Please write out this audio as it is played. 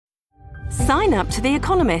Sign up to The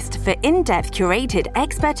Economist for in-depth curated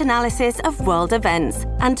expert analysis of world events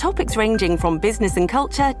and topics ranging from business and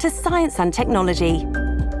culture to science and technology.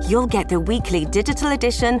 You'll get the weekly digital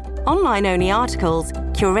edition, online-only articles,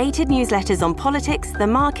 curated newsletters on politics, the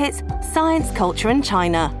markets, science, culture and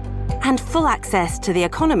China, and full access to The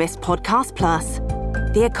Economist Podcast Plus.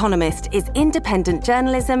 The Economist is independent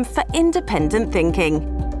journalism for independent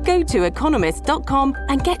thinking. Go to economist.com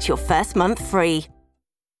and get your first month free.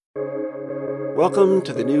 Welcome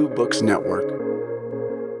to the New Books Network.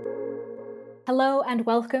 Hello and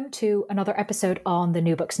welcome to another episode on the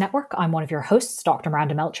New Books Network. I'm one of your hosts, Dr.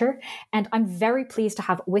 Miranda Melcher, and I'm very pleased to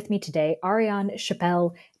have with me today Ariane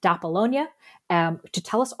Chebel da Polonia to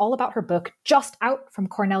tell us all about her book, just out from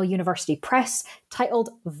Cornell University Press, titled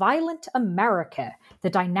Violent America, The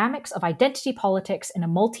Dynamics of Identity Politics in a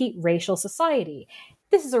Multiracial Society.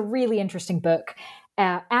 This is a really interesting book,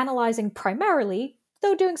 analysing primarily,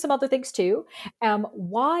 though doing some other things too,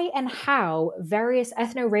 why and how various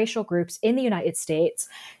ethno-racial groups in the United States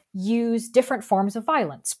use different forms of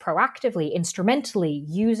violence, proactively, instrumentally,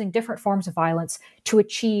 using different forms of violence to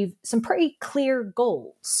achieve some pretty clear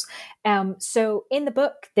goals. So in the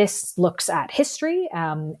book, this looks at history,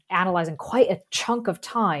 analysing quite a chunk of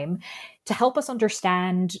time to help us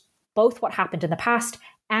understand both what happened in the past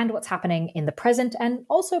and what's happening in the present, and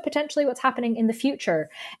also potentially what's happening in the future,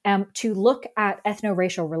 to look at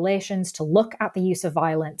ethno-racial relations, to look at the use of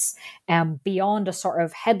violence beyond a sort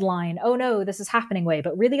of headline, oh no, this is happening way,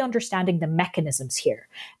 but really understanding the mechanisms here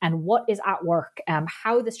and what is at work,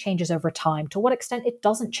 how this changes over time, to what extent it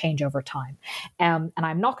doesn't change over time. And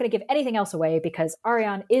I'm not going to give anything else away because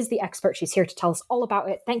Ariane is the expert. She's here to tell us all about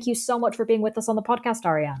it. Thank you so much for being with us on the podcast,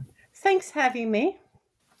 Ariane. Thanks for having me.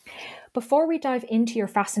 Before we dive into your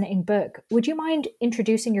fascinating book, would you mind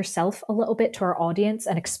introducing yourself a little bit to our audience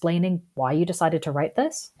and explaining why you decided to write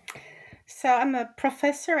this? So I'm a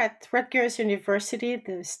professor at Rutgers University,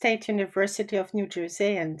 the State University of New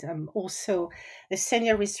Jersey, and I'm also a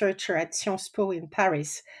senior researcher at Sciences Po in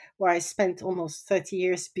Paris, where I spent almost 30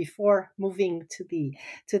 years before moving to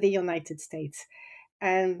the United States.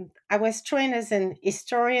 And I was trained as an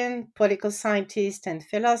historian, political scientist, and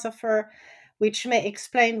philosopher, which may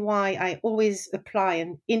explain why I always apply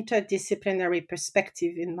an interdisciplinary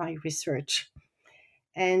perspective in my research.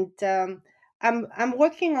 And I'm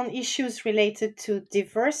working on issues related to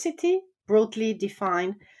diversity, broadly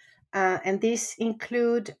defined, and this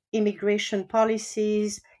include immigration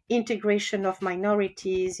policies, integration of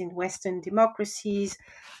minorities in Western democracies,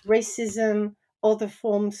 racism, other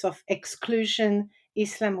forms of exclusion,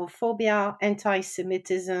 Islamophobia,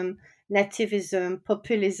 anti-Semitism, nativism,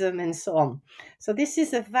 populism, and so on. So this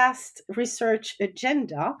is a vast research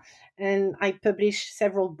agenda, and I published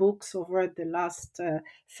several books over the last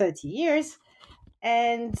 30 years.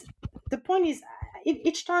 And the point is,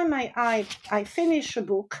 each time I finish a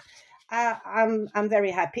book, I'm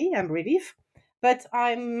very happy, I'm relieved, but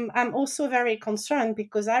I'm also very concerned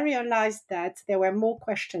because I realized that there were more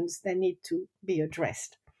questions that need to be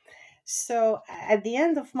addressed. So at the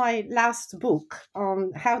end of my last book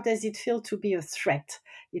on how does it feel to be a threat,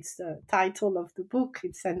 it's the title of the book,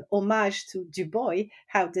 it's an homage to Du Bois,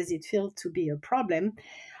 how does it feel to be a problem,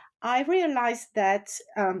 I realized that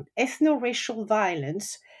ethno-racial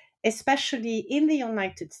violence, especially in the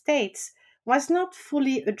United States, was not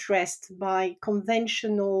fully addressed by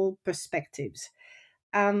conventional perspectives.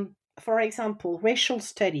 For example, racial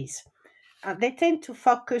studies. They tend to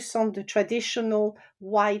focus on the traditional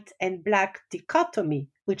white and black dichotomy,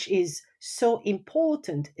 which is so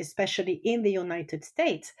important, especially in the United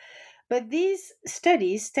States. But these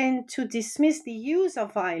studies tend to dismiss the use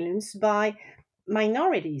of violence by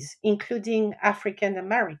minorities, including African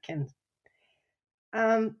Americans.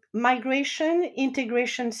 Migration,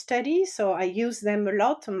 integration studies, so I use them a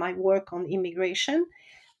lot in my work on immigration.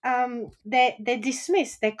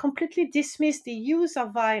 They completely dismiss the use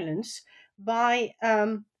of violence by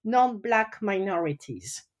non-Black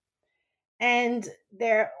minorities. And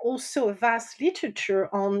there's also a vast literature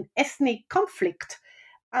on ethnic conflict,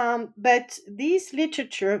 but these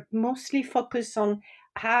literature mostly focus on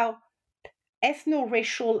how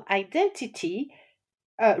ethno-racial identity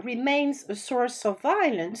remains a source of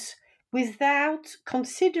violence without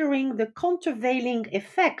considering the countervailing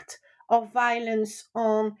effect of violence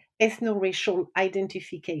on ethno-racial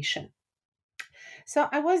identification. So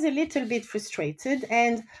I was a little bit frustrated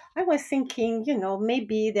and I was thinking,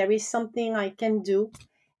 maybe there is something I can do.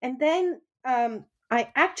 And then I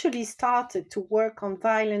actually started to work on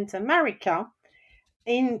Violent America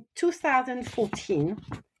in 2014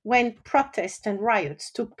 when protests and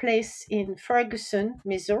riots took place in Ferguson,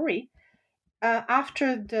 Missouri,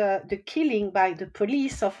 after the killing by the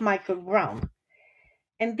police of Michael Brown.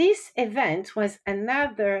 And this event was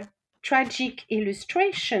another tragic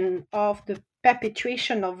illustration of the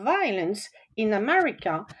perpetuation of violence in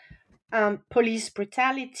America, police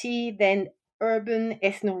brutality, then urban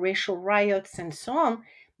ethno-racial riots, and so on,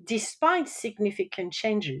 despite significant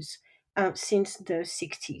changes since the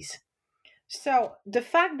 60s. So the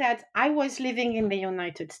fact that I was living in the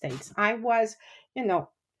United States, I was,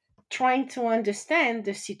 trying to understand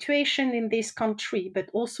the situation in this country, but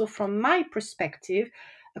also from my perspective,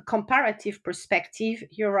 a comparative perspective,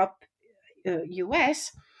 Europe,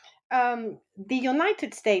 US, the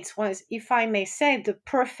United States was, if I may say, the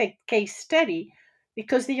perfect case study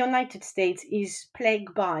because the United States is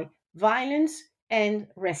plagued by violence and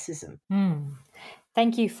racism.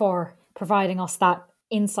 Thank you for providing us that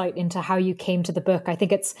insight into how you came to the book. I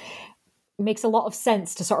think it makes a lot of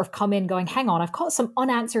sense to sort of come in going, hang on, I've got some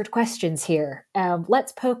unanswered questions here.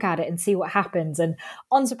 Let's poke at it and see what happens. And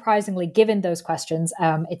unsurprisingly, given those questions,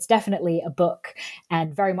 it's definitely a book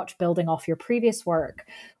and very much building off your previous work.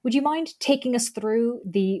 Would you mind taking us through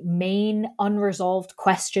the main unresolved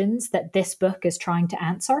questions that this book is trying to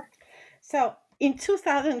answer? So in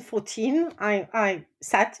 2014, I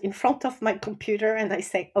sat in front of my computer and I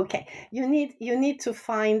said, okay, you need to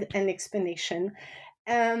find an explanation.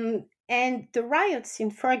 And the riots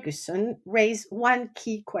in Ferguson raise one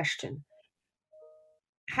key question.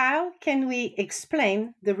 How can we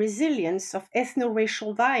explain the resilience of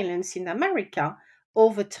ethno-racial violence in America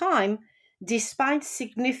over time, despite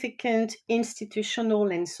significant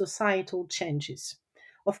institutional and societal changes?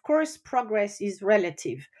 Of course, progress is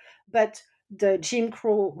relative, but the Jim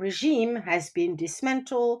Crow regime has been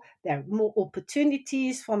dismantled. There are more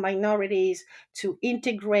opportunities for minorities to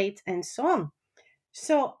integrate and so on.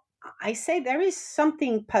 So I say there is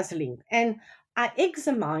something puzzling, and I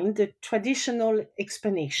examined the traditional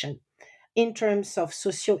explanation in terms of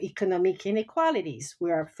socioeconomic inequalities.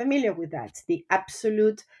 We are familiar with that, the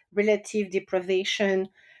absolute relative deprivation,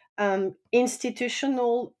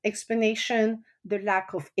 institutional explanation, the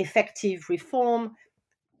lack of effective reform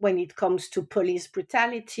when it comes to police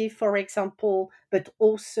brutality, for example, but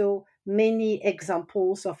also many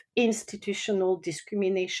examples of institutional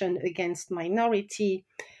discrimination against minority.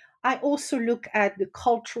 I also look at the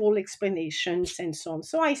cultural explanations and so on.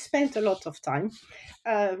 So I spent a lot of time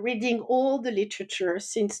reading all the literature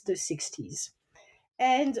since the 60s.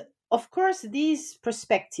 And of course, these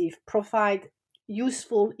perspectives provide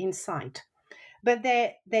useful insight, but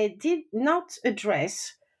they did not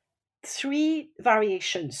address three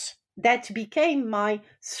variations that became my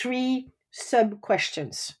three sub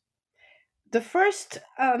questions. The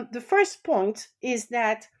first point is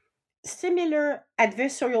that similar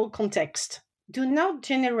adversarial contexts do not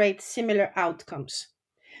generate similar outcomes.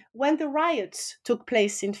 When the riots took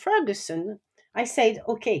place in Ferguson, I said,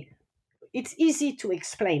 okay, it's easy to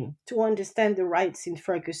explain, to understand the riots in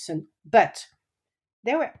Ferguson, but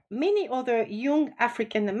there were many other young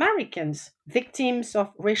African Americans victims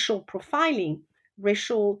of racial profiling,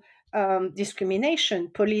 racial discrimination,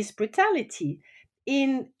 police brutality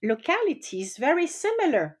in localities very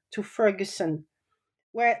similar to Ferguson,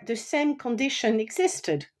 where the same condition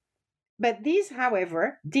existed. But these,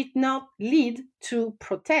 however, did not lead to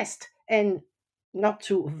protest and not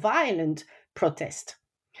to violent protest.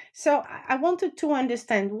 So I wanted to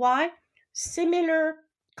understand why similar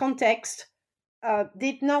context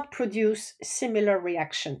did not produce similar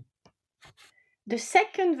reaction. The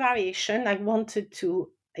second variation I wanted to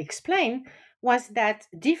explain was that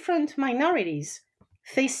different minorities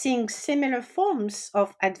facing similar forms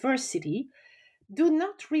of adversity do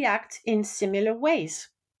not react in similar ways.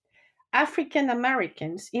 African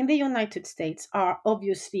Americans in the United States are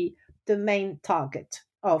obviously the main target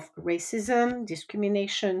of racism,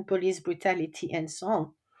 discrimination, police brutality, and so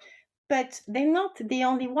on. But they're not the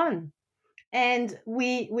only one. And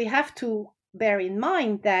we have to bear in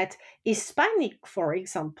mind that Hispanic, for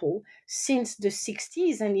example, since the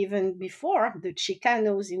 60s and even before the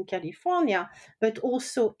Chicanos in California, but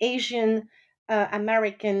also Asian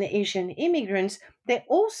American Asian immigrants, they're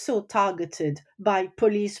also targeted by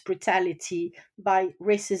police brutality, by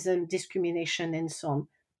racism, discrimination, and so on.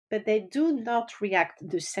 But they do not react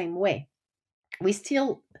the same way. We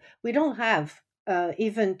don't have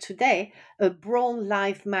even today a Brown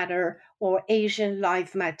Lives Matter or Asian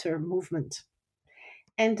Lives Matter movement.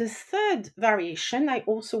 And the third variation I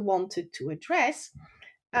also wanted to address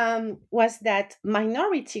was that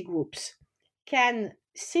minority groups can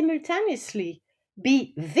simultaneously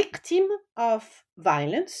be victim of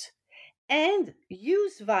violence and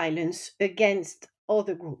use violence against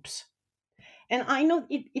other groups. And I know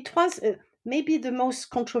it was maybe the most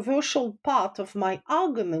controversial part of my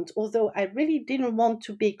argument, although I really didn't want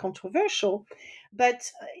to be controversial,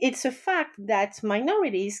 but it's a fact that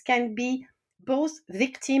minorities can be both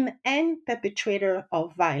victim and perpetrator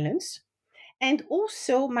of violence. And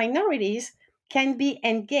also, minorities can be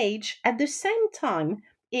engaged at the same time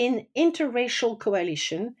in interracial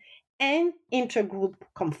coalition and intergroup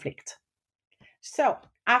conflict. So,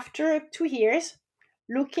 after 2 years,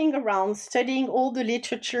 looking around, studying all the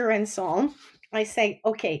literature and so on, I say,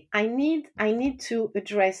 okay, I need to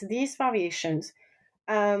address these variations,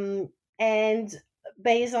 and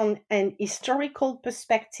based on an historical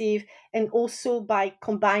perspective, and also by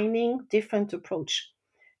combining different approach.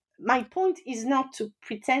 My point is not to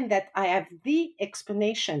pretend that I have the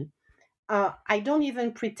explanation. I don't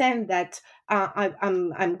even pretend that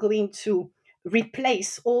I'm going to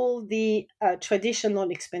replace all the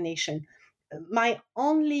traditional explanation. My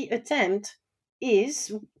only attempt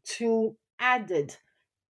is to added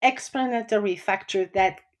explanatory factor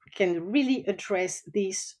that can really address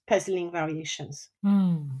these puzzling variations.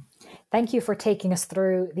 Thank you for taking us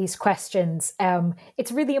through these questions.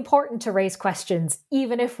 It's really important to raise questions,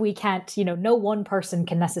 even if we can't, no one person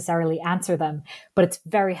can necessarily answer them, but it's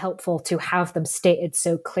very helpful to have them stated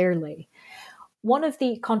so clearly. One of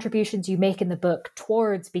the contributions you make in the book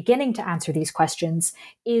towards beginning to answer these questions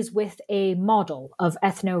is with a model of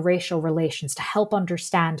ethno-racial relations to help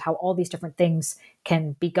understand how all these different things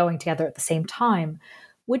can be going together at the same time.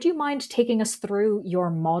 Would you mind taking us through your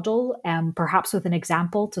model, perhaps with an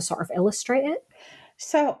example to sort of illustrate it?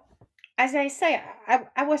 So, as I say,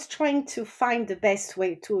 I was trying to find the best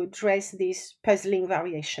way to address these puzzling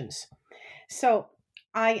variations. So,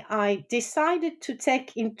 I decided to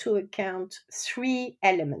take into account three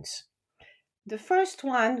elements. The first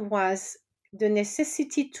one was the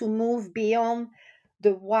necessity to move beyond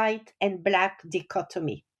the white and black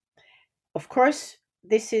dichotomy. Of course,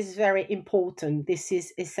 this is very important, this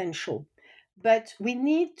is essential, but we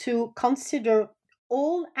need to consider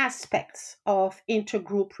all aspects of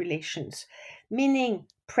intergroup relations, meaning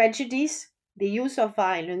prejudice, the use of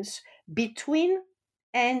violence between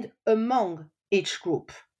and among each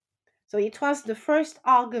group. So it was the first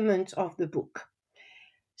argument of the book.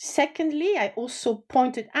 Secondly, I also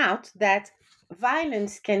pointed out that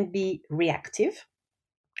violence can be reactive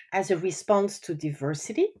as a response to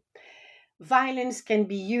diversity. Violence can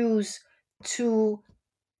be used to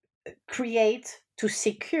create, to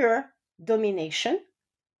secure domination,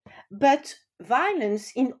 but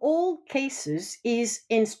violence in all cases is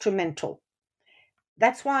instrumental.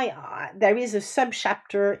 That's why there is a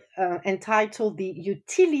subchapter entitled The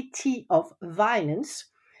Utility of Violence.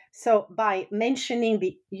 So, by mentioning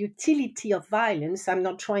the utility of violence, I'm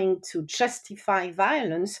not trying to justify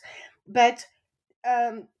violence, but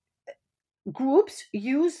um, groups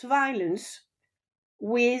use violence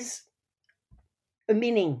with a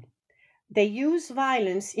meaning. They use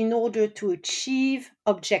violence in order to achieve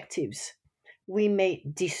objectives. We may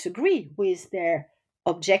disagree with their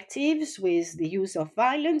objectives, with the use of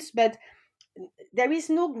violence, but there is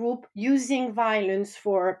no group using violence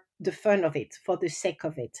for the fun of it, for the sake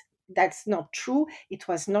of it. That's not true. It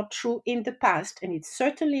was not true in the past, and it's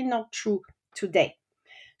certainly not true today.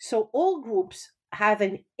 So all groups have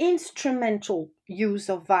an instrumental use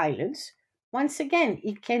of violence. Once again,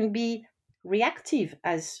 it can be reactive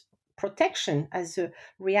as protection, as a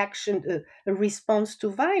reaction, a response to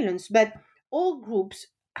violence, but all groups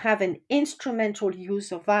have an instrumental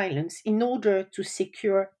use of violence in order to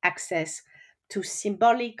secure access to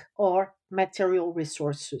symbolic or material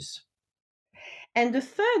resources. And the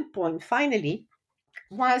third point, finally,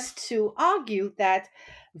 was to argue that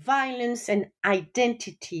violence and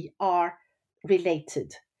identity are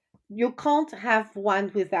related. You can't have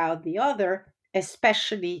one without the other,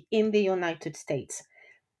 especially in the United States,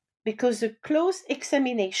 because a close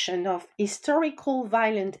examination of historical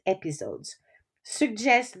violent episodes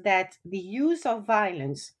suggests that the use of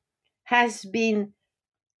violence has been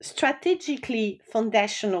strategically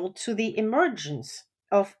foundational to the emergence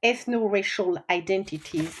of ethno-racial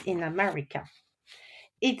identities in America.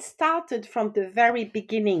 It started from the very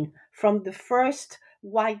beginning, from the first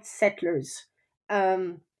white settlers,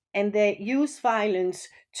 and they used violence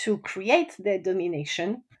to create their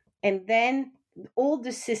domination. And then all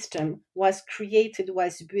the system was created,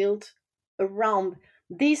 was built around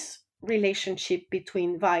this relationship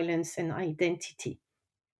between violence and identity.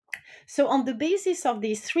 So, on the basis of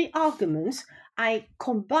these three arguments, I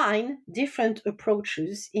combine different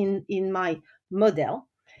approaches in my model.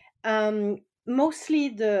 Mostly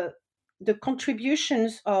the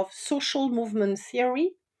contributions of social movement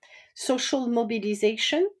theory, social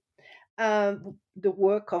mobilization, the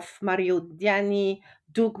work of Mario Diani,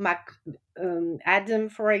 Doug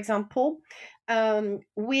McAdam, for example,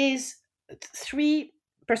 with three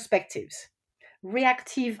perspectives: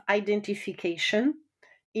 reactive identification,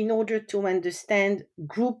 in order to understand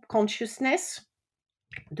group consciousness,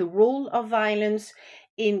 the role of violence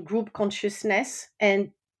in group consciousness,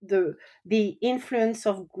 and the influence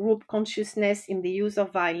of group consciousness in the use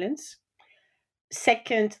of violence.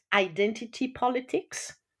 Second, identity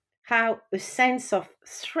politics, how a sense of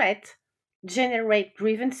threat generate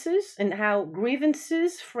grievances and how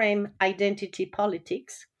grievances frame identity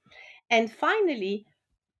politics. And finally,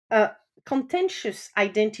 contentious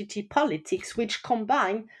identity politics, which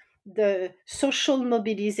combine the social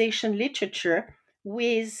mobilization literature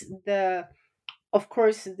with of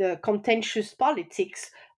course, the contentious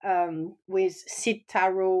politics, with Sid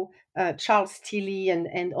Tarot, Charles Tilly,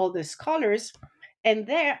 and other scholars. And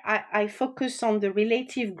there I focus on the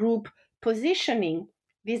relative group positioning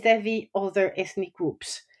vis-a-vis other ethnic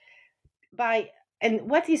groups. And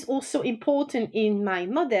what is also important in my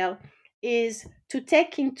model is to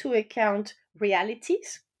take into account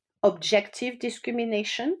realities, objective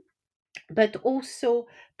discrimination, but also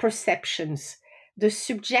perceptions, the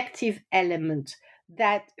subjective element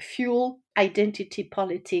that fuel identity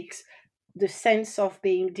politics, the sense of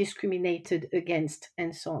being discriminated against,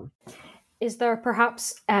 and so on. Is there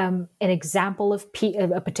perhaps an example of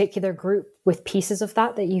a particular group with pieces of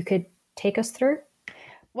that you could take us through?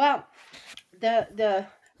 Well, the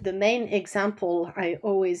main example I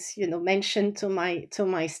always mention to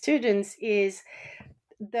my students is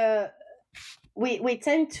we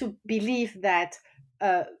tend to believe that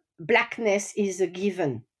blackness is a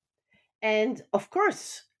given, and of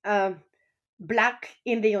course, black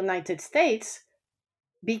in the United States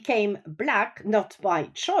became black not by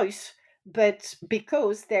choice, but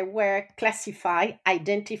because they were classified,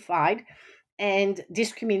 identified, and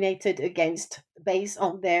discriminated against based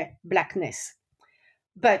on their blackness.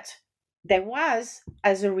 But there was,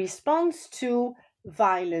 as a response to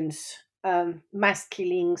violence, mass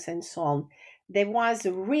killings, and so on, there was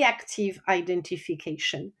a reactive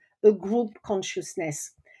identification, a group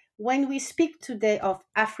consciousness. When we speak today of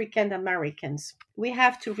African Americans, we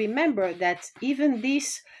have to remember that even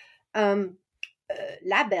this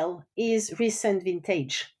label is recent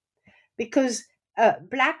vintage, because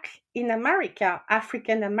Black in America,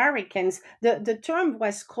 African Americans, the term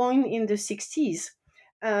was coined in the 60s.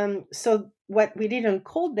 So what we didn't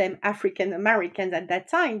call them African Americans at that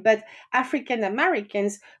time, but African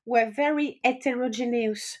Americans were very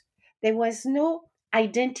heterogeneous. There was no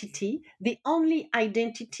identity. The only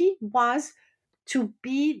identity was to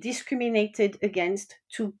be discriminated against,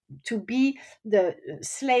 to be the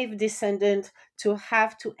slave descendant, to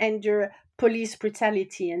have to endure police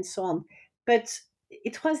brutality, and so on. But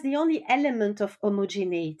it was the only element of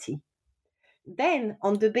homogeneity. Then,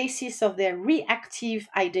 on the basis of their reactive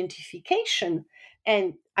identification,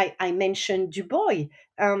 and I mentioned Du Bois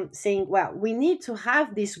saying, well, we need to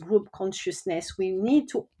have this group consciousness, we need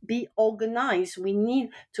to be organized, we need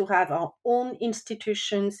to have our own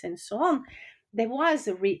institutions, and so on. There was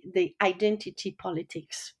the identity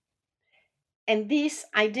politics. And this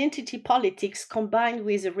identity politics combined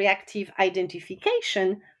with a reactive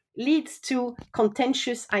identification leads to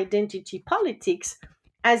contentious identity politics,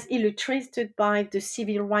 as illustrated by the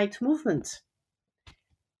civil rights movement,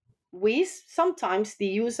 with sometimes the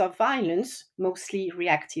use of violence, mostly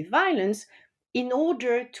reactive violence, in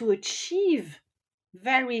order to achieve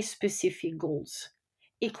very specific goals: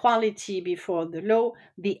 equality before the law,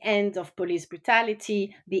 the end of police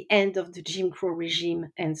brutality, the end of the Jim Crow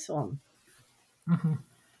regime, and so on. Mm-hmm.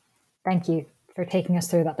 Thank you for taking us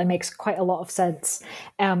through that. That makes quite a lot of sense,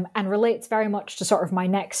 and relates very much to sort of my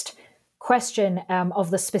next question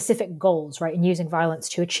of the specific goals, right, and using violence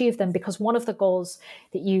to achieve them, because one of the goals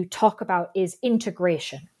that you talk about is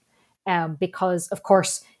integration. Because, of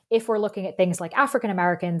course, if we're looking at things like African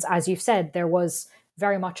Americans, as you've said, there was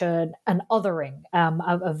very much an othering,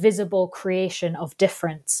 a visible creation of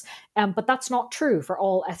difference. But that's not true for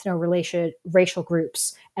all ethno-racial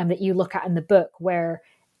groups that you look at in the book, where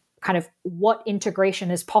kind of what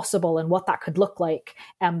integration is possible and what that could look like.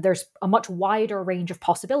 There's a much wider range of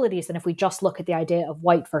possibilities than if we just look at the idea of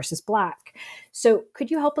white versus black. So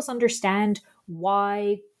could you help us understand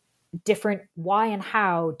why and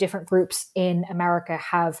how different groups in America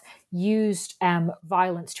have used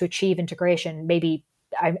violence to achieve integration? Maybe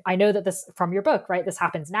I know that this, from your book, right, this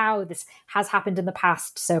happens now, this has happened in the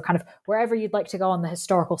past. So kind of wherever you'd like to go on the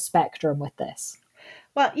historical spectrum with this.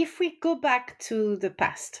 Well, if we go back to the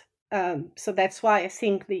past, so that's why I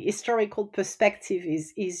think the historical perspective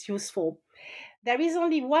is useful. There is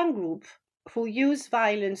only one group who use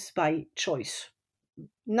violence by choice,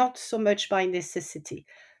 not so much by necessity.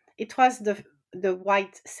 It was the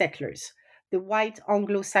white settlers, the white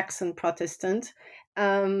Anglo-Saxon Protestant.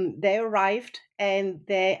 They arrived and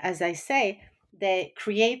they, as I say, they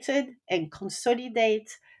created and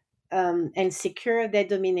consolidate and secure their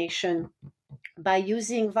domination by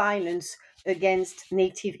using violence against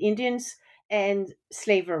native Indians and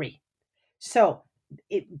slavery. So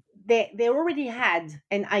it, they already had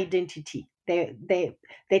an identity.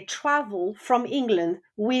 They travel from England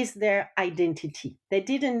with their identity. They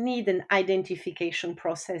didn't need an identification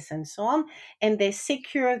process and so on, and they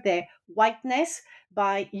secure their whiteness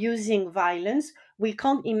by using violence. We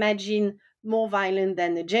can't imagine more violent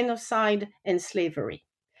than a genocide and slavery.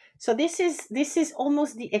 So this is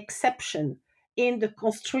almost the exception in the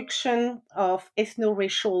construction of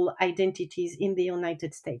ethno-racial identities in the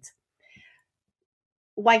United States.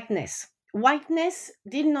 Whiteness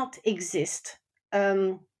did not exist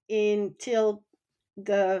until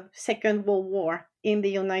the Second World War in the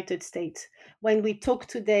United States. When we talk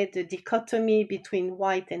today the dichotomy between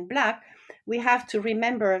white and black, we have to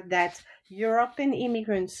remember that European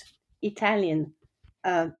immigrants, Italian,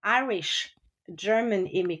 Irish, German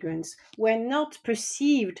immigrants were not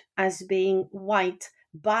perceived as being white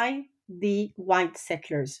by the white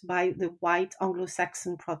settlers, by the white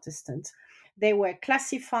Anglo-Saxon Protestants. They were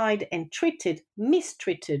classified and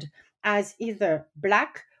mistreated as either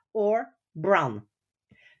black or brown.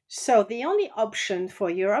 So the only option for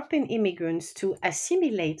European immigrants to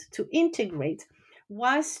assimilate, to integrate,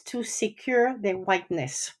 was to secure their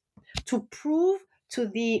whiteness, to prove to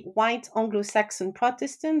the white Anglo-Saxon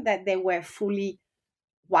Protestant that they were fully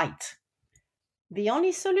white. The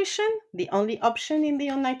only solution, the only option in the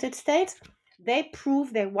United States, they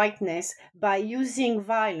prove their whiteness by using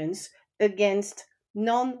violence against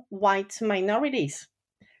non-white minorities.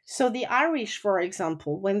 So the Irish, for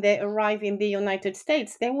example, when they arrived in the United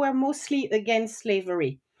States, they were mostly against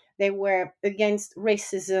slavery. They were against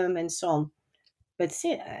racism and so on. But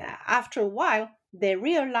after a while, they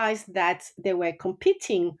realized that they were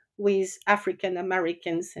competing with African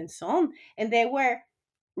Americans and so on, and they were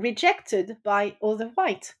rejected by other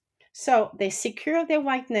white. So they secured their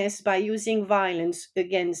whiteness by using violence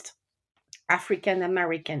against African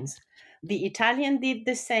Americans. The Italian did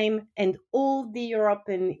the same, and all the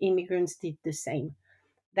European immigrants did the same.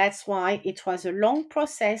 That's why it was a long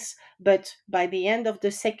process, but by the end of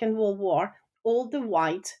the Second World War, all the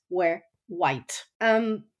white were white.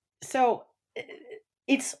 So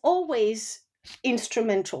it's always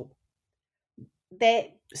instrumental.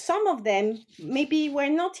 Some of them maybe were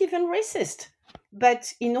not even racist,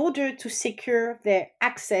 but in order to secure their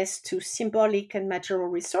access to symbolic and material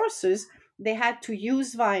resources, they had to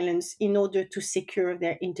use violence in order to secure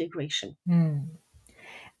their integration.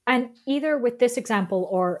 And either with this example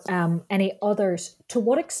or any others, to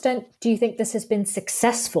what extent do you think this has been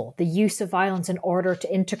successful, the use of violence in order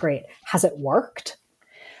to integrate? Has it worked?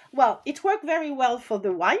 Well, it worked very well for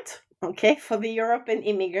the white, for the European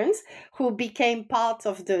immigrants who became part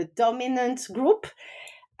of the dominant group.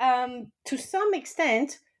 To some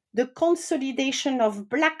extent, the consolidation of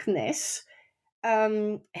blackness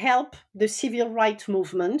help the civil rights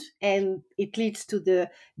movement, and it leads to the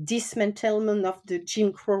dismantlement of the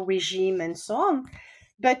Jim Crow regime and so on.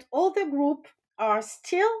 But all the groups are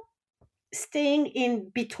still staying in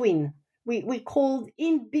between. We call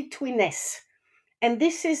in-betweenness. And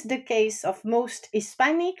this is the case of most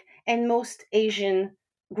Hispanic and most Asian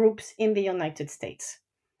groups in the United States,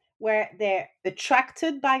 where they're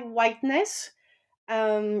attracted by whiteness,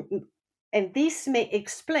 and this may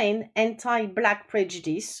explain anti-Black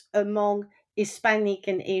prejudice among Hispanic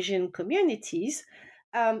and Asian communities.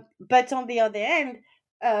 But on the other hand,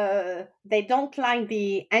 they don't like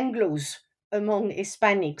the Anglos among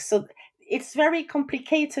Hispanics. So it's very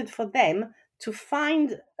complicated for them to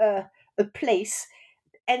find a place.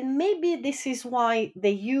 And maybe this is why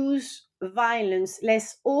they use violence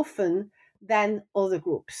less often than other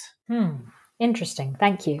groups. Interesting.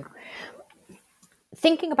 Thank you.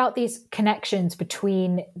 Thinking about these connections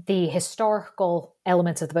between the historical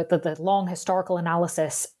elements of the long historical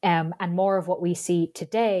analysis and more of what we see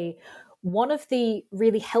today, one of the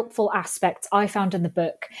really helpful aspects I found in the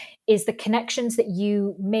book is the connections that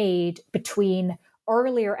you made between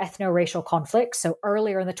earlier ethno-racial conflicts, so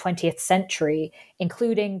earlier in the 20th century,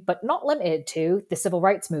 including, but not limited to, the civil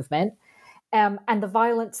rights movement, and the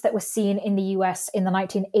violence that was seen in the US in the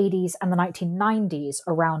 1980s and the 1990s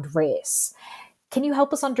around race. Can you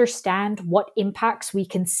help us understand what impacts we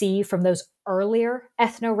can see from those earlier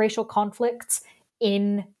ethno-racial conflicts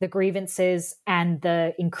in the grievances and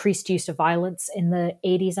the increased use of violence in the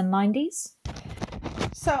 80s and 90s?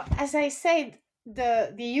 So, as I said,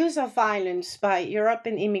 the use of violence by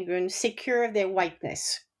European immigrants secure their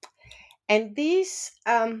whiteness. And these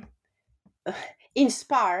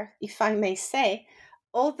inspire, if I may say,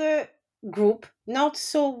 other group, not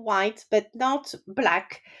so white, but not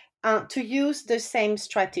black, to use the same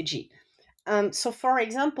strategy. So, for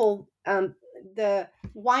example, the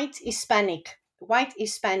white Hispanic,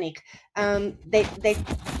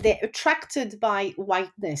 they're attracted by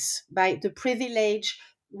whiteness, by the privilege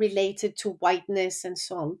related to whiteness and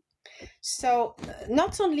so on. So,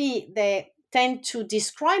 not only they tend to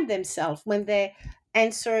describe themselves when they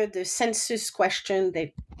answer the census question,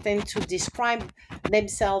 they tend to describe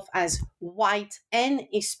themselves as white and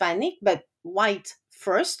Hispanic, but white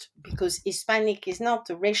first, because Hispanic is not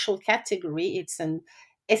a racial category, it's an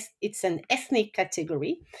ethnic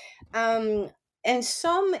category. And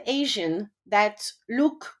some Asian that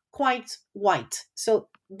look quite white. So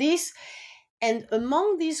this, and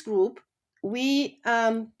among this group, we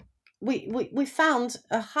found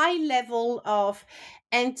a high level of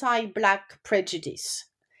anti-black prejudice,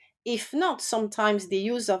 if not sometimes the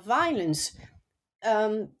use of violence.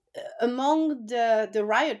 Um, Among the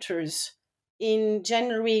rioters in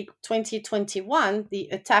January 2021, the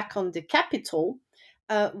attack on the Capitol,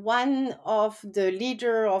 one of the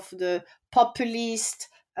leader of the populist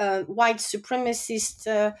white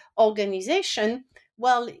supremacist organization,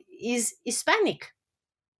 well, is Hispanic.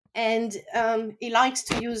 And he likes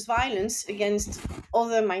to use violence against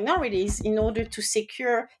other minorities in order to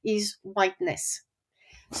secure his whiteness.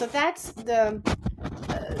 So that's a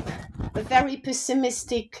very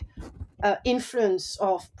pessimistic influence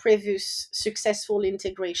of previous successful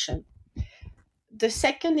integration. The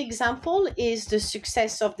second example is the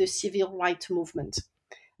success of the civil rights movement.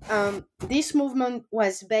 This movement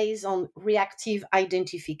was based on reactive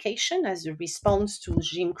identification as a response to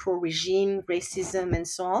Jim Crow regime, racism, and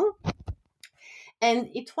so on. And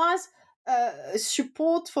it was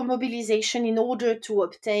support for mobilization in order to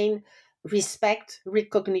obtain respect,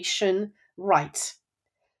 recognition, rights.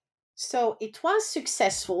 So it was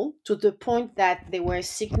successful to the point that there were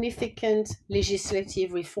significant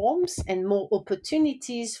legislative reforms and more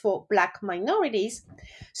opportunities for Black minorities.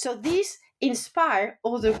 So this inspired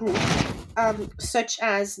other groups, such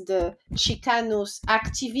as the Chicanos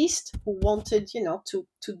activists who wanted,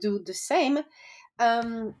 to do the same.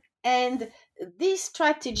 And this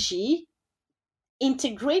strategy,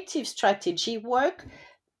 integrative strategy, work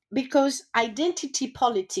because identity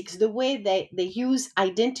politics, the way they use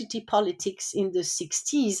identity politics in the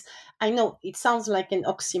 60s, I know it sounds like an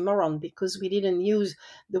oxymoron because we didn't use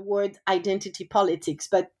the word identity politics,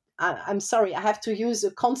 but I'm sorry, I have to use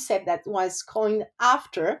a concept that was coined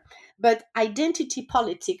after. But identity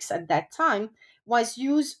politics at that time was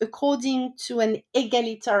used according to an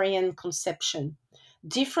egalitarian conception.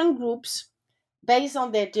 Different groups, based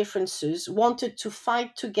on their differences, wanted to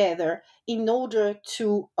fight together in order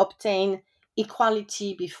to obtain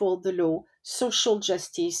equality before the law, social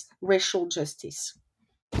justice, racial justice.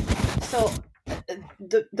 So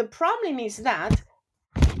the problem is that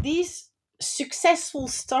these successful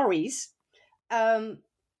stories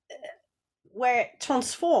were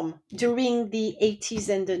transformed during the 80s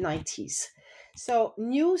and the 90s. So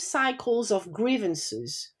new cycles of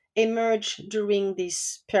grievances emerged during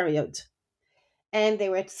this period. And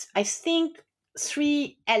there were, I think,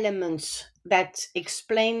 three elements that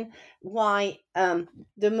explain why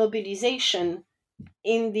the mobilization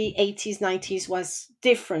in the 80s, 90s was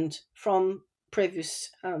different from previous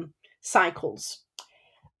cycles.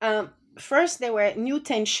 First, there were new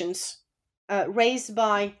tensions raised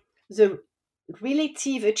by the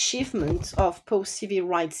relative achievement of post-civil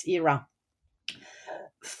rights era.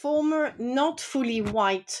 Former not fully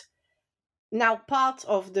white, now part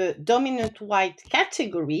of the dominant white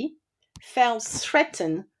category, felt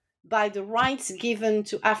threatened by the rights given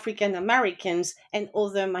to African Americans and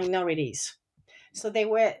other minorities. So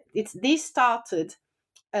this started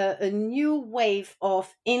a new wave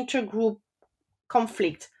of intergroup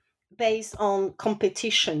conflict based on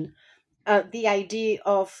competition. The idea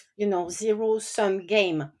of zero-sum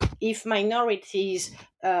game. If minorities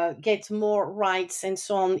get more rights and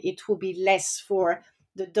so on, it will be less for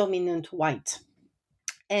the dominant white.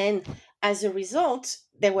 And as a result,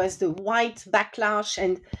 there was the white backlash,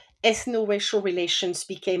 and ethno-racial relations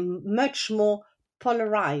became much more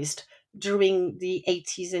polarized during the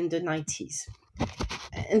 80s and the 90s.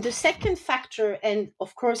 And the second factor, and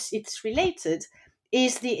of course it's related,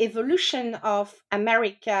 is the evolution of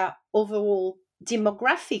America overall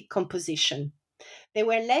demographic composition. There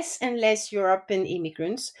were less and less European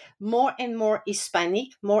immigrants, more and more Hispanic,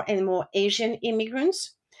 more and more Asian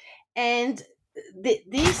immigrants. And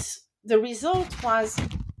the result was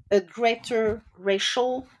a greater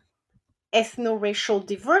ethno-racial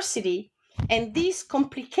diversity, and these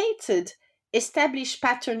complicated established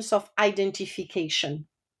patterns of identification.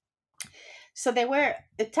 So there were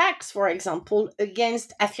attacks, for example,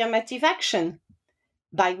 against affirmative action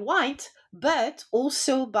by white, but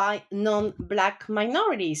also by non-Black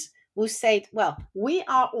minorities who said, well, we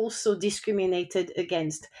are also discriminated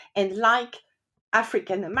against. And like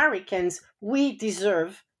African Americans, we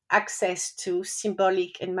deserve access to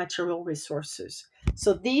symbolic and material resources.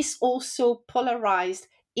 So this also polarized,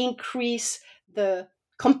 increased the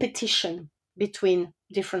competition between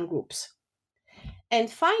different groups. And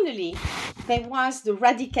finally, there was the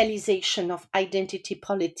radicalization of identity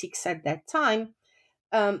politics at that time,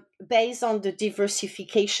 based on the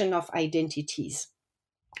diversification of identities.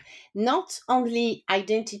 Not only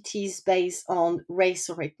identities based on race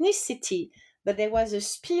or ethnicity, but there was a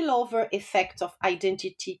spillover effect of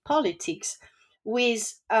identity politics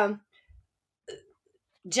with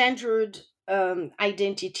gendered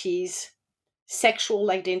identities,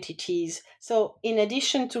 sexual identities. So, in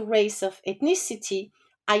addition to race of ethnicity,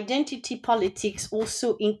 identity politics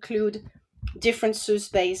also include differences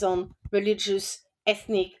based on religious,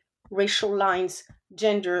 ethnic, racial lines,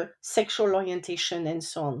 gender, sexual orientation, and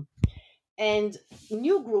so on. And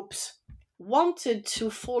new groups wanted to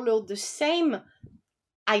follow the same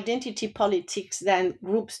identity politics than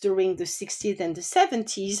groups during the 60s and the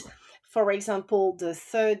 70s. For example, the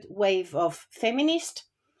third wave of feminists,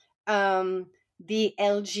 the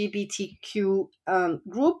LGBTQ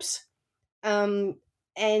groups, and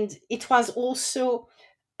it was also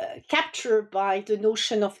captured by the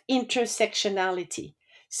notion of intersectionality.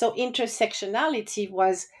 So intersectionality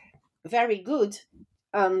was very good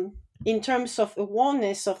in terms of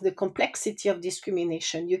awareness of the complexity of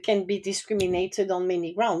discrimination. You can be discriminated on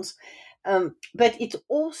many grounds, but it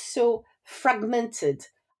also fragmented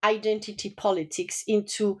identity politics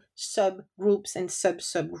into subgroups and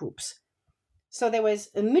sub-subgroups. So there was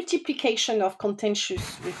a multiplication of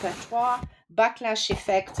contentious repertoire, backlash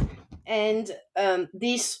effect, and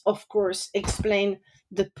this, of course, explained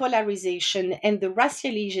the polarization and the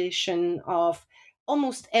racialization of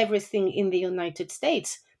almost everything in the United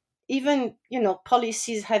States. Even,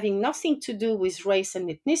 policies having nothing to do with race and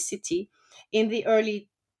ethnicity in the early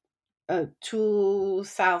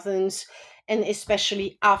 2000s, and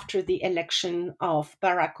especially after the election of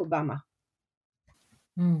Barack Obama.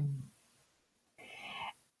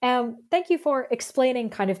 Thank you for explaining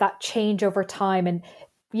kind of that change over time. And,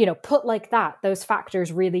 put like that, those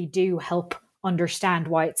factors really do help understand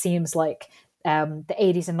why it seems like the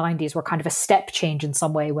 80s and 90s were kind of a step change in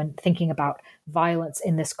some way when thinking about violence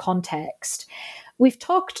in this context.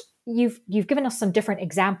 You've given us some different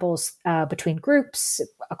examples between groups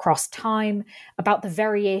across time about the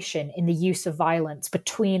variation in the use of violence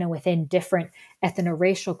between and within different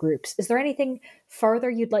ethno-racial groups. Is there anything further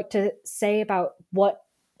you'd like to say about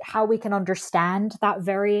how we can understand that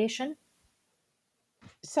variation?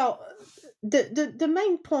 So the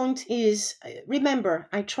main point is, remember,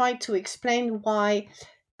 I tried to explain why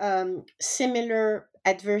similar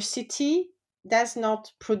adversity does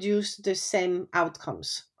not produce the same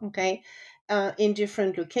outcomes, okay, in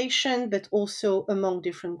different locations, but also among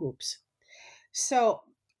different groups. So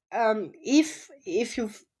if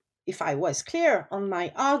I was clear on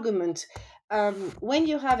my argument, when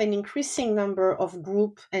you have an increasing number of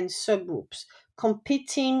groups and subgroups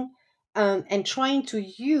competing and trying to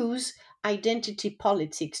use identity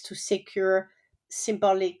politics to secure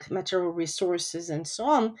symbolic material resources and so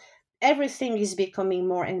on, everything is becoming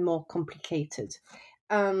more and more complicated.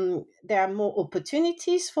 There are more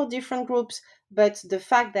opportunities for different groups, but the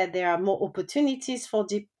fact that there are more opportunities for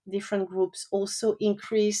different groups also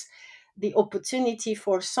increase the opportunity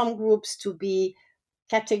for some groups to be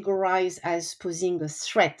categorized as posing a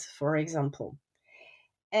threat, for example.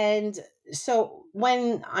 And so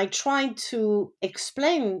when I tried to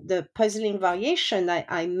explain the puzzling variation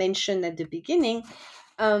I mentioned at the beginning,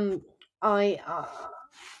 I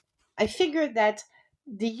figured that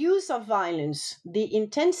the use of violence, the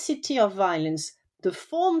intensity of violence, the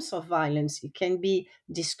forms of violence, it can be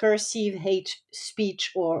discursive, hate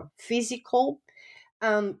speech, or physical.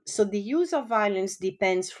 So the use of violence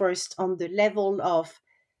depends first on the level of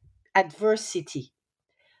adversity,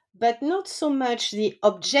 but not so much the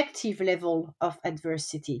objective level of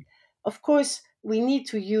adversity. Of course, we need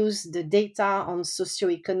to use the data on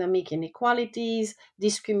socioeconomic inequalities,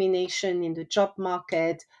 discrimination in the job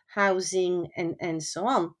market, housing, and so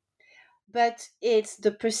on. but it's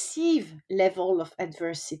the perceived level of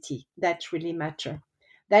adversity that really matter.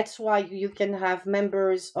 That's why you can have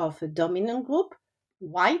members of a dominant group,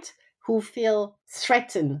 white, who feel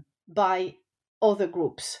threatened by other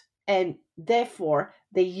groups. And therefore,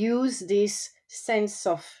 they use this sense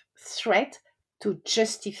of threat to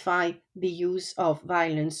justify the use of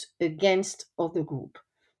violence against other group.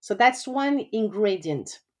 So that's one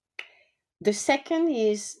ingredient. The second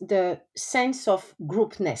is the sense of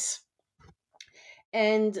groupness.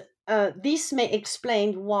 And this may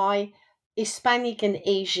explain why Hispanic and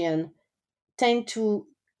Asian tend to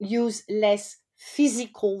use less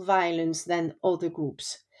physical violence than other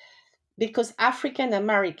groups. Because African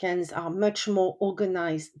Americans are much more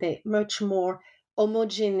organized, they're much more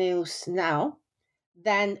homogeneous now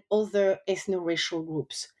than other ethno-racial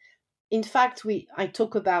groups. In fact, I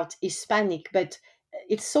talk about Hispanic, but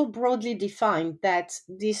it's so broadly defined that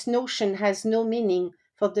this notion has no meaning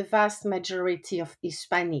for the vast majority of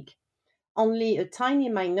Hispanic. Only a tiny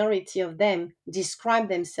minority of them describe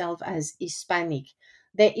themselves as Hispanic.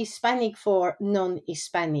 They're Hispanic for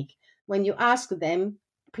non-Hispanic. When you ask them,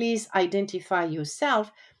 please identify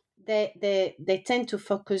yourself, they tend to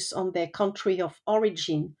focus on their country of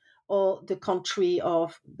origin or the country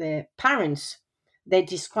of their parents. They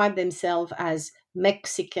describe themselves as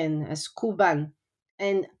Mexican, as Cuban.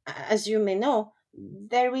 And as you may know,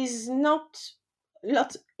 there is not a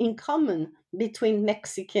lot in common between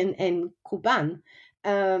Mexican and Cuban.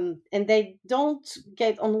 And they don't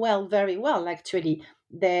get on well very well, actually.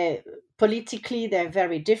 They're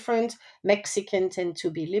very different. Mexican tend to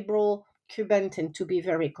be liberal, Cuban tend to be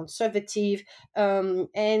very conservative,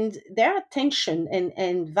 and there are tension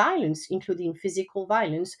and violence, including physical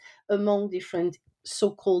violence, among different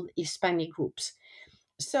so-called Hispanic groups.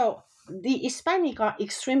 So the Hispanic are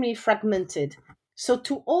extremely fragmented. So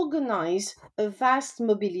to organize a vast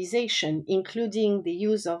mobilization, including the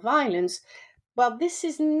use of violence, well, this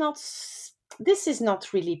is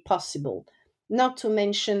not really possible. Not to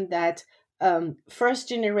mention that first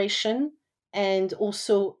generation and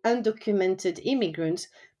also undocumented immigrants,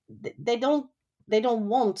 they don't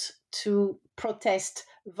want to protest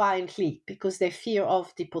violently because they fear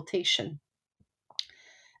of deportation.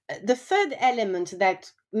 The third element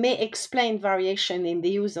that may explain variation in the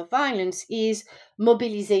use of violence is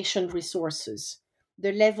mobilization resources,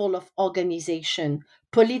 the level of organization,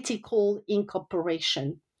 political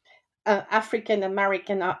incorporation. African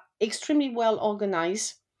American are extremely well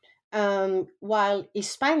organized, while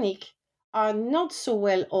Hispanic are not so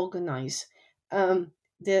well organized.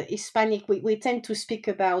 The Hispanic, we tend to speak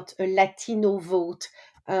about a Latino vote,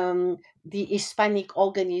 the Hispanic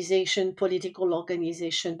organization, political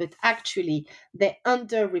organization, but actually they're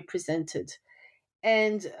underrepresented.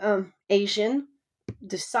 And Asian,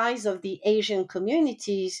 the size of the Asian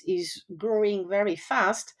communities is growing very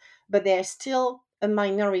fast, but they're still a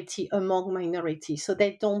minority among minorities, so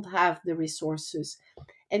they don't have the resources.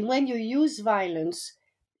 And when you use violence,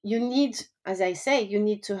 you need, as I say, you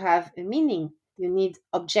need to have a meaning, you need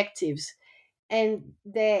objectives. And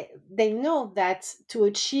they know that to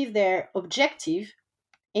achieve their objective,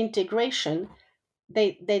 integration,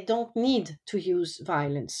 they don't need to use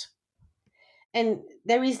violence. And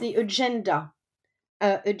there is the agenda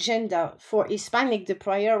for Hispanic. The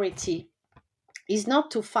priority is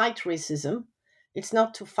not to fight racism. It's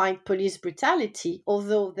not to fight police brutality,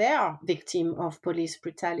 although they are victims of police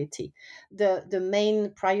brutality. The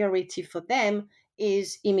main priority for them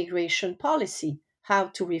is immigration policy, how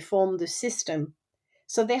to reform the system.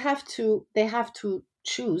 So they have to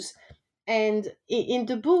choose. And in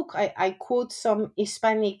the book, I quote some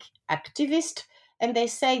Hispanic activists, and they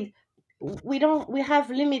say, we have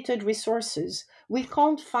limited resources. We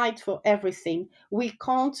can't fight for everything. We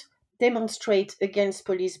can't demonstrate against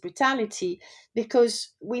police brutality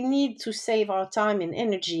because we need to save our time and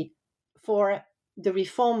energy for the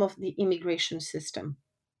reform of the immigration system.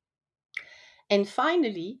 And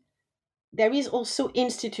finally, there is also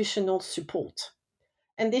institutional support.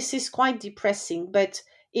 And this is quite depressing, but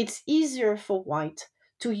it's easier for white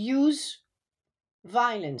to use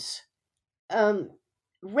violence, um,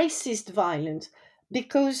 racist violence,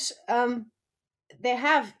 because they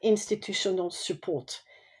have institutional support.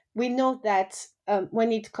 We know that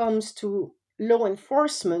when it comes to law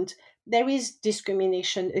enforcement, there is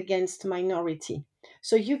discrimination against minority.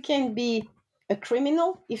 So you can be a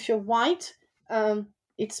criminal if you're white.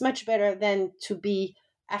 It's much better than to be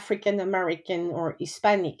African American or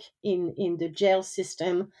Hispanic in the jail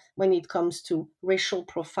system when it comes to racial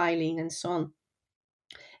profiling and so on.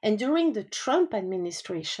 And during the Trump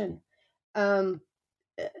administration, um,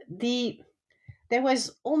 the there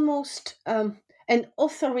was almost an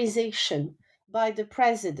authorization by the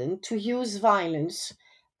president to use violence.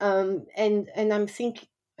 And I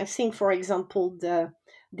think, for example,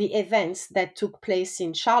 the events that took place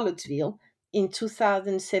in Charlottesville in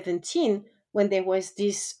 2017, when there was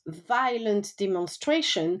this violent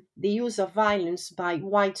demonstration, the use of violence by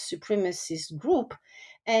white supremacist group,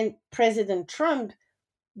 and President Trump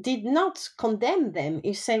did not condemn them.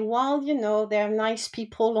 He said, well, there are nice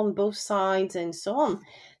people on both sides and so on.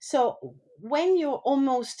 So when you're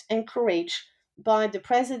almost encouraged by the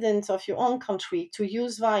president of your own country to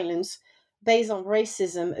use violence based on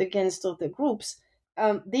racism against other groups,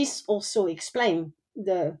 this also explains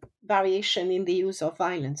the variation in the use of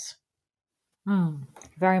violence.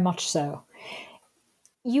 Very much so.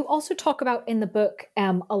 You also talk about in the book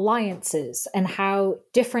alliances and how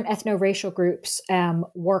different ethno-racial groups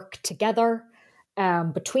work together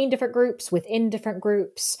between different groups, within different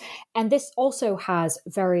groups. And this also has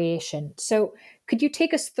variation. So could you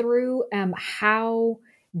take us through how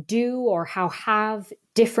have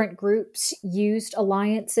different groups used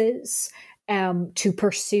alliances to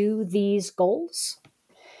pursue these goals?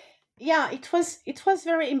 Yeah, it was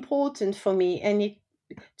very important for me, and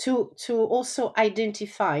to also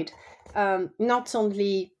identify not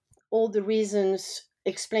only all the reasons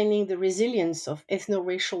explaining the resilience of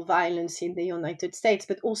ethno-racial violence in the United States,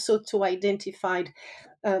 but also to identify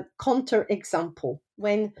counter example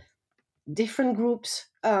when different groups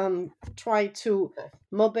try to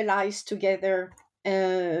mobilize together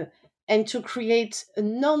and to create a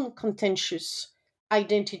non-contentious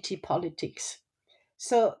identity politics.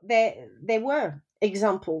 So there were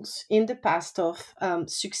examples in the past of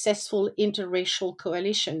successful interracial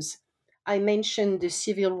coalitions. I mentioned the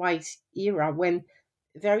civil rights era when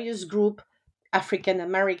various groups, African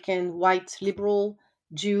American, white liberal,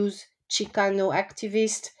 Jews, Chicano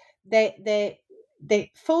activists,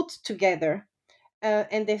 they fought together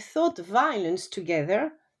and they fought violence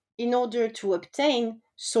together in order to obtain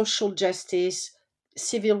social justice,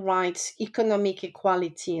 civil rights, economic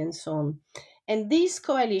equality, and so on. And these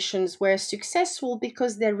coalitions were successful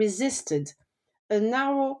because they resisted a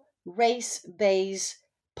narrow race based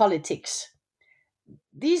politics.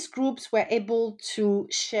 These groups were able to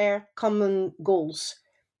share common goals,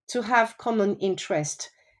 to have common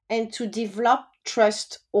interest, and to develop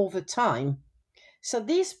trust over time. So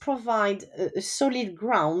these provide a solid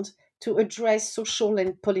ground to address social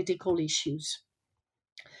and political issues.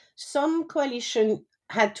 Some coalition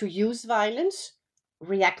had to use violence,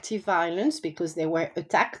 reactive violence, because they were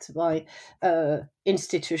attacked by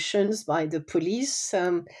institutions, by the police.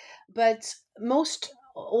 But most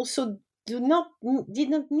also did not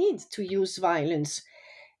need to use violence.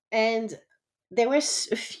 And there were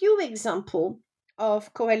a few examples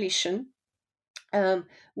of coalition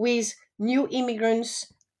with new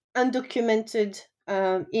immigrants, undocumented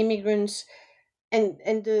immigrants, and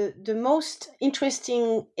the most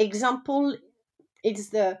interesting example is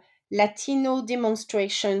the Latino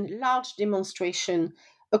demonstration, large demonstration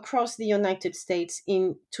across the United States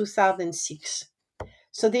in 2006.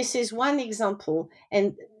 So this is one example,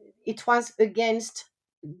 and it was against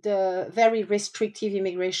the very restrictive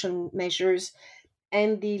immigration measures,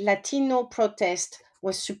 and the Latino protest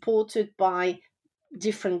was supported by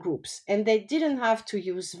different groups, and they didn't have to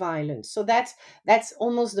use violence. So that's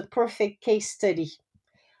almost the perfect case study.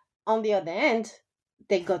 On the other hand,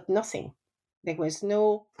 they got nothing. There was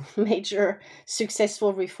no major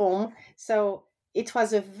successful reform. So it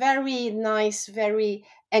was a very nice, very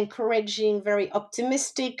encouraging, very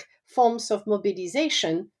optimistic forms of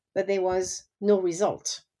mobilization, but there was no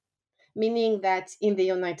result. Meaning that in the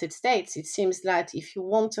United States, it seems that if you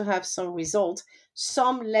want to have some result,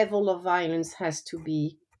 some level of violence has to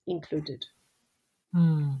be included.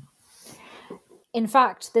 In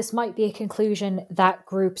fact, this might be a conclusion that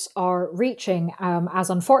groups are reaching, as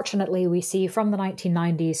unfortunately we see from the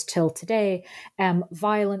 1990s till today,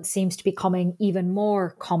 violence seems to be becoming even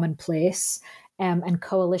more commonplace and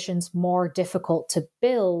coalitions more difficult to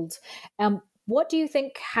build. What do you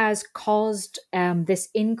think has caused this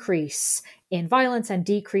increase in violence and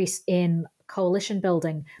decrease in coalition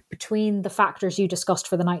building between the factors you discussed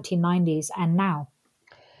for the 1990s and now?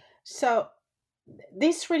 So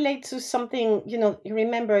this relates to something, you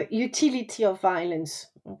remember utility of violence,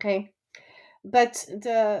 okay? But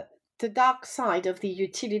the dark side of the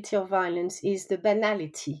utility of violence is the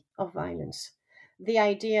banality of violence. The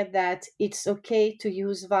idea that it's okay to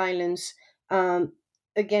use violence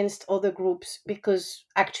against other groups because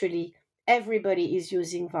actually everybody is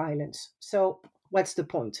using violence. So what's the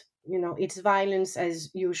point? It's violence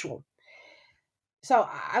as usual. So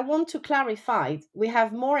I want to clarify, we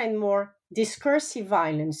have more and more discursive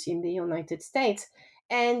violence in the United States,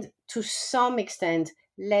 and to some extent,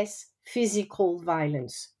 less physical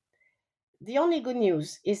violence. The only good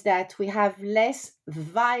news is that we have less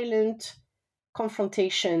violent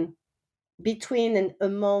confrontation between and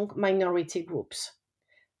among minority groups.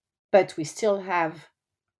 But we still have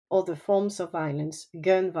other forms of violence,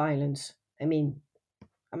 gun violence. I mean,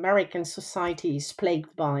 American society is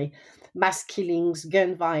plagued by mass killings,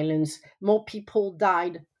 gun violence. More people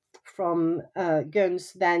died from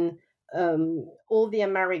guns than all the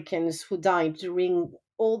Americans who died during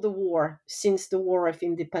all the war since the War of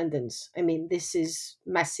Independence. I mean, this is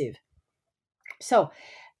massive. So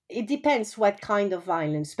it depends what kind of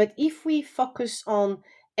violence. But if we focus on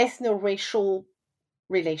ethno-racial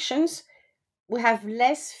relations, we have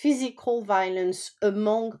less physical violence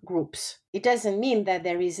among groups. It doesn't mean that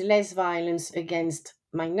there is less violence against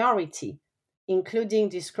minority, including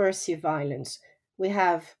discursive violence. We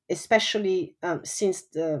have, especially since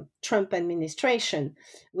the Trump administration,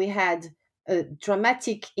 we had a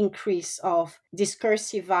dramatic increase of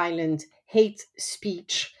discursive violence, hate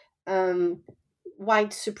speech, white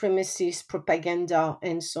supremacist propaganda,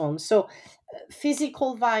 and so on. So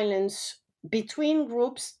physical violence between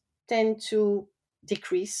groups tend to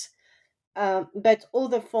decrease, but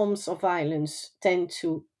other forms of violence tend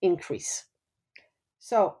to increase.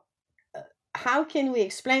 So how can we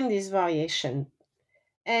explain this variation?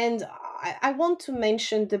 And I want to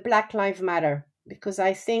mention the Black Lives Matter, because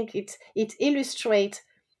I think it illustrates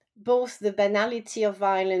both the banality of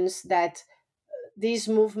violence that this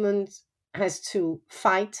movement has to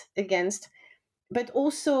fight against, but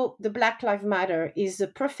also the Black Lives Matter is a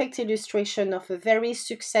perfect illustration of a very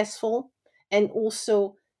successful and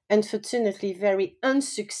also, unfortunately, very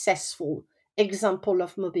unsuccessful example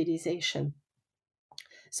of mobilization.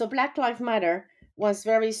 So Black Lives Matter was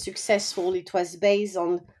very successful. It was based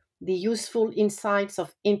on the useful insights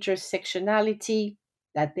of intersectionality,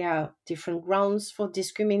 that there are different grounds for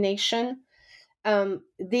discrimination.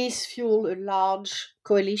 This fueled a large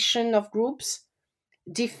coalition of groups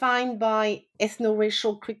defined by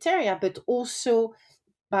ethno-racial criteria, but also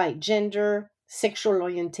by gender, sexual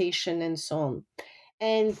orientation, and so on.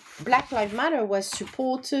 And Black Lives Matter was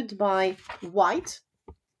supported by white,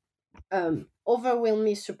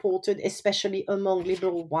 overwhelmingly supported, especially among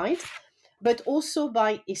liberal white, but also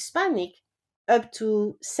by Hispanic, up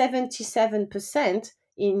to 77%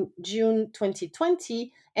 in June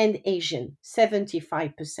 2020, and Asian,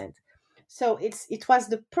 75%. So it was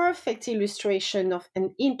the perfect illustration of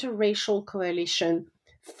an interracial coalition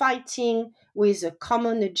fighting with a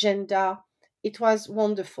common agenda. It was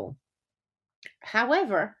wonderful.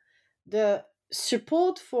 However, the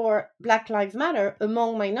support for Black Lives Matter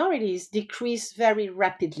among minorities decreased very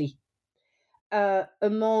rapidly.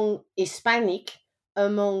 Among Hispanic,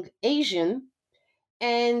 among Asian,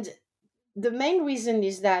 and the main reason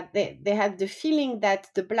is that they had the feeling that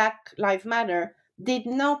the Black Lives Matter did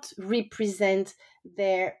not represent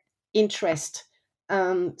their interest.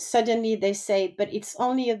 Suddenly they say, but it's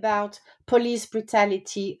only about police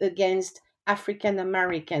brutality against African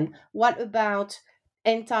American. What about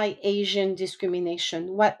anti-Asian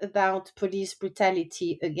discrimination? What about police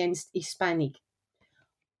brutality against Hispanic?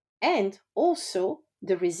 And also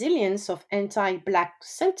the resilience of anti-Black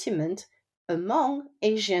sentiment among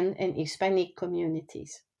Asian and Hispanic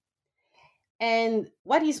communities. And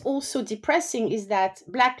what is also depressing is that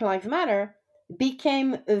Black Lives Matter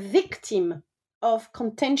became a victim of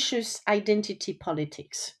contentious identity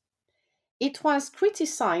politics. It was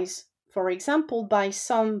criticized, for example, by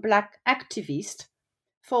some Black activists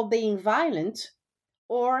for being violent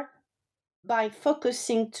or by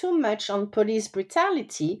focusing too much on police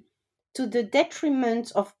brutality to the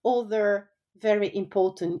detriment of other very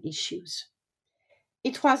important issues.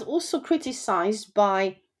 It was also criticized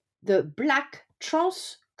by the Black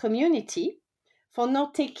trans community for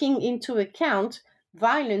not taking into account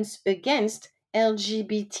violence against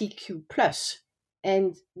LGBTQ+.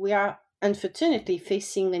 And we are unfortunately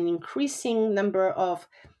facing an increasing number of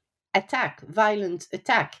violent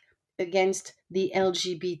attack against the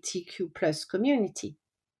LGBTQ+ community.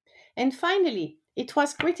 And finally, it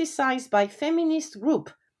was criticized by feminist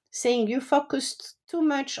group, saying you focused too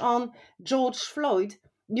much on George Floyd.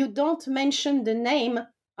 You don't mention the name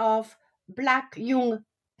of Black young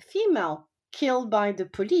female killed by the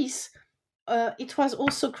police. It was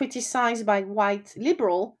also criticized by white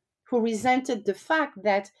liberal who resented the fact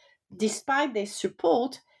that despite their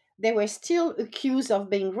support, they were still accused of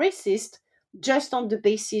being racist just on the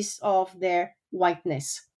basis of their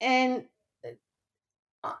whiteness. And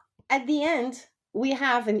at the end, we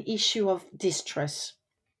have an issue of distrust.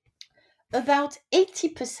 about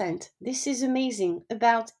 80%, this is amazing,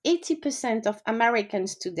 about 80% of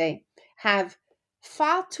Americans today have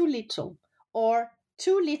far too little or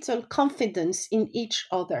too little confidence in each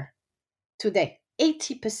other today.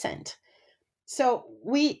 80%. So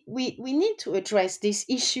we need to address this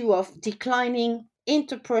issue of declining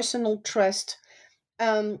interpersonal trust.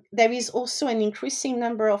 There is also an increasing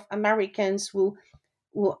number of Americans who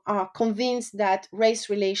are convinced that race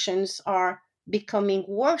relations are becoming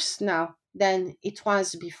worse now than it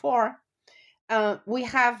was before. We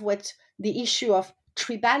have what the issue of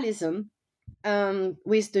tribalism,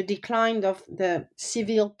 with the decline of the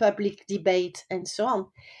civil public debate and so on.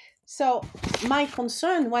 So my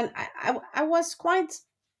concern, when I was quite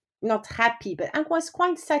not happy, but I was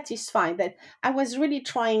quite satisfied that I was really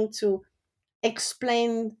trying to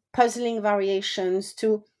explain puzzling variations,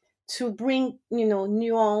 to bring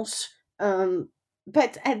nuance,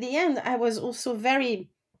 but at the end I was also very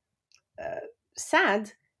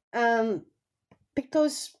sad, um,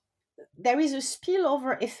 because there is a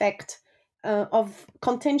spillover effect of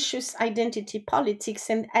contentious identity politics,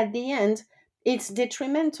 and at the end it's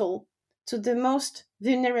detrimental to the most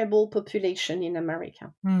vulnerable population in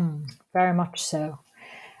America. Very much so.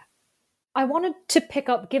 I wanted to pick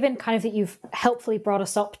up, given kind of that you've helpfully brought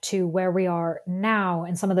us up to where we are now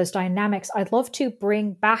and some of those dynamics, I'd love to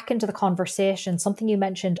bring back into the conversation something you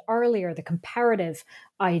mentioned earlier, the comparative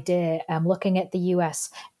idea, looking at the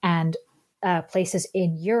US and places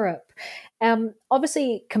in Europe.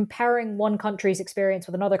 Obviously, comparing one country's experience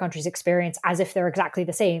with another country's experience as if they're exactly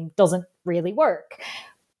the same doesn't really work.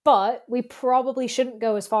 But we probably shouldn't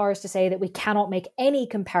go as far as to say that we cannot make any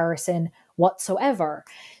comparison whatsoever.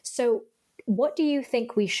 So what do you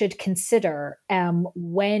think we should consider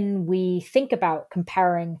when we think about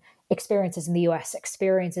comparing experiences in the US,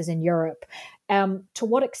 experiences in Europe? To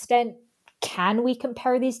what extent can we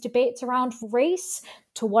compare these debates around race?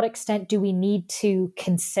 To what extent do we need to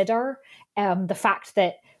consider the fact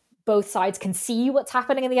that both sides can see what's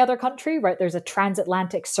happening in the other country, right? There's a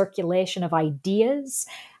transatlantic circulation of ideas.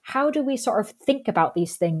 How do we sort of think about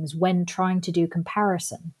these things when trying to do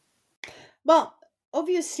comparison? Well,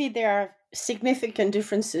 obviously there are significant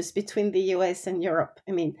differences between the US and Europe.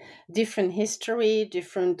 I mean, different history,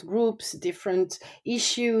 different groups, different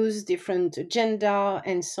issues, different agenda,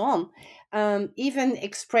 and so on. Even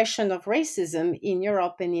expression of racism in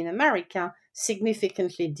Europe and in America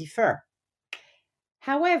significantly differ.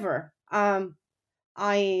 However, I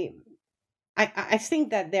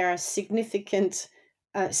think that there are significant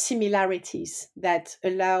similarities that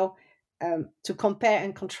allow to compare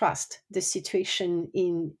and contrast the situation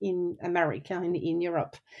in America and in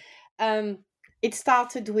Europe. It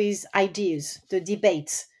started with ideas, the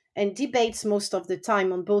debates, and debates most of the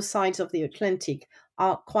time on both sides of the Atlantic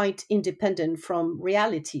are quite independent from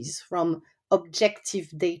realities, from objective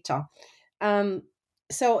data.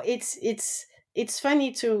 So it's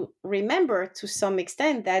funny to remember to some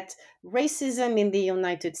extent that racism in the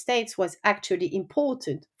United States was actually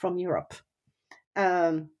imported from Europe.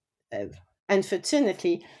 Um,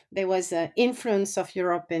 Unfortunately, there was an influence of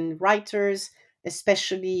European writers,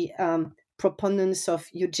 especially proponents of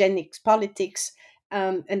eugenics politics,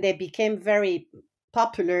 and they became very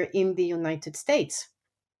popular in the United States.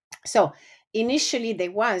 So initially,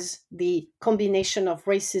 there was the combination of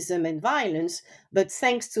racism and violence, but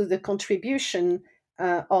thanks to the contribution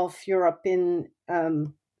of European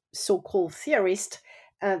so-called theorists,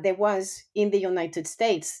 there was in the United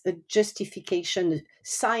States a justification,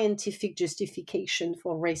 scientific justification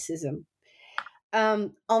for racism.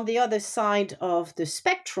 On the other side of the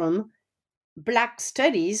spectrum, Black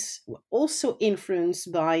studies were also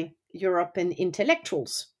influenced by European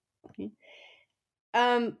intellectuals. Okay.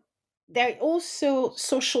 There are also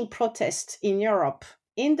social protests in Europe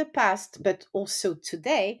in the past, but also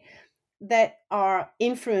today, that are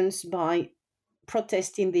influenced by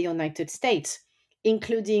protests in the United States,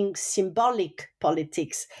 including symbolic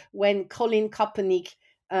politics, when Colin Kaepernick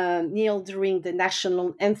kneeled during the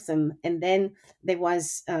national anthem, and then there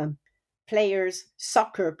was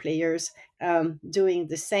soccer players, doing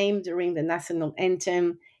the same during the national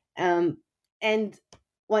anthem. And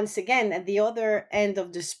once again, at the other end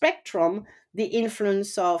of the spectrum, the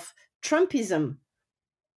influence of Trumpism,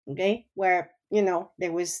 okay, where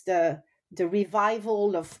there was the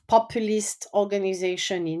revival of populist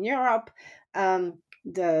organization in Europe,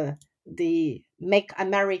 the Make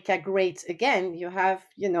America Great Again. You have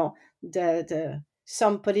the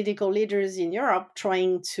some political leaders in Europe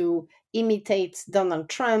trying to imitate Donald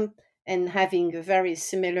Trump and having a very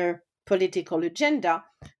similar political agenda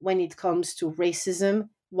when it comes to racism,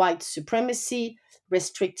 white supremacy,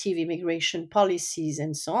 restrictive immigration policies,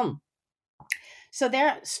 and so on. So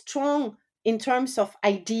they're strong in terms of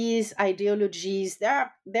ideas, ideologies.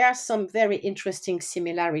 There are some very interesting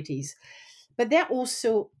similarities, but there are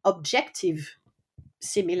also objective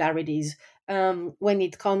similarities when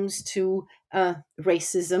it comes to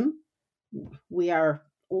racism. We are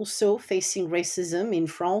also facing racism in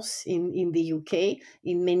France, in the UK,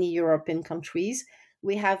 in many European countries.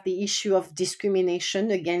 We have the issue of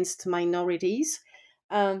discrimination against minorities.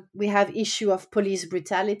 We have issue of police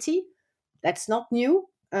brutality. That's not new.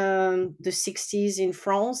 The 60s in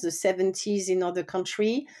France, the 70s in other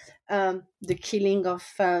country, the killing of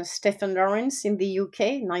Stephen Lawrence in the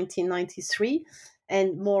UK, 1993,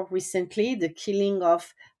 and more recently, the killing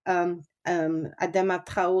of Adama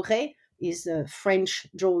Traoré, is French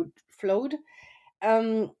George Floyd.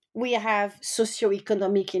 We have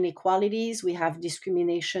socioeconomic inequalities, we have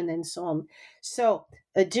discrimination, and so on. So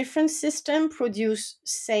a different system produce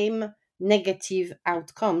same negative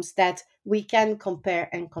outcomes that we can compare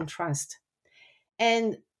and contrast.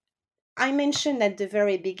 And I mentioned at the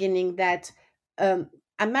very beginning that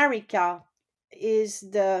America is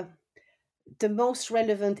the most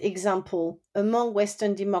relevant example among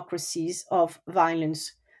Western democracies of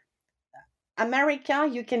violence. America,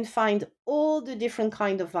 you can find all the different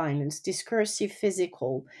kind of violence: discursive,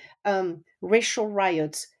 physical, racial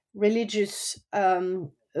riots, religious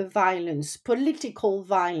violence, political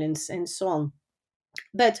violence, and so on.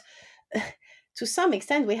 But to some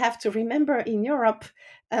extent, we have to remember in Europe,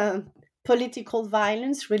 political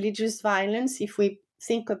violence, religious violence, if we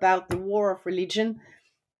think about the war of religion.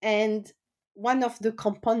 And one of the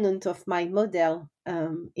components of my model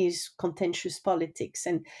is contentious politics.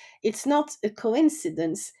 And it's not a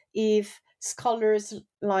coincidence if scholars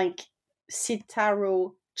like Sid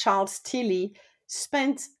Tarrow, Charles Tilly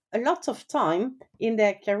spent a lot of time in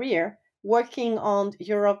their career working on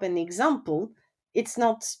Europe an example. It's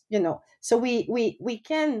not, so we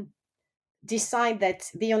can decide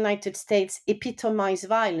that the United States epitomize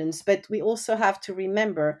violence, but we also have to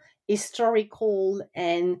remember historical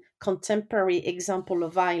and contemporary example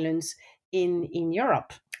of violence in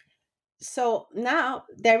Europe. So now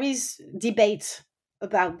there is debate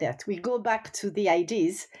about that. We go back to the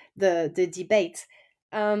ideas, the debate.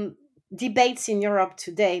 Debates in Europe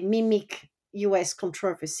today mimic US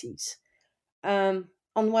controversies. On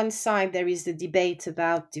one side, there is the debate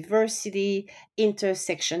about diversity,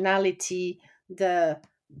 intersectionality, the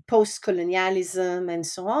post-colonialism, and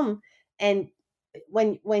so on. And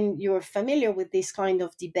when you're familiar with this kind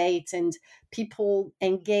of debate and people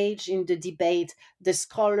engage in the debate, the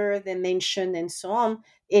scholar they mention, and so on,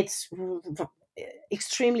 it's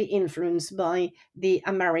extremely influenced by the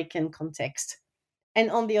American context.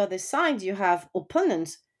 And on the other side, you have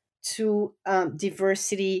opponents to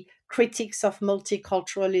diversity, critics of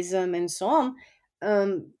multiculturalism, and so on.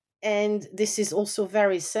 And this is also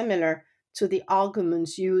very similar to the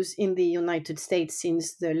arguments used in the United States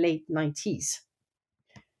since the late 90s.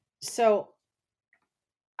 So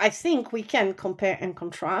I think we can compare and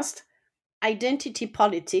contrast. Identity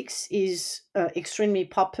politics is extremely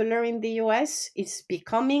popular in the US. It's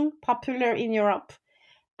becoming popular in Europe.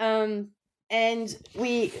 And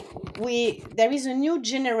there is a new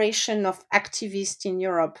generation of activists in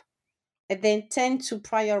Europe, and they tend to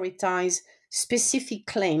prioritize specific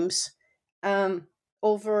claims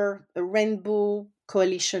over a rainbow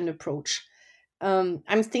coalition approach.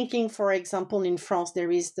 I'm thinking, for example, in France,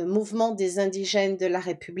 there is the Mouvement des Indigènes de la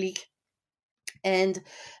République. And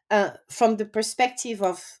from the perspective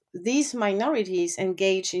of these minorities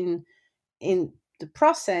engaged in the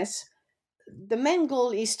process, the main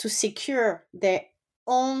goal is to secure their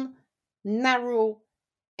own narrow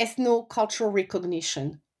ethno-cultural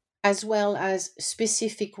recognition, as well as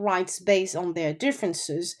specific rights based on their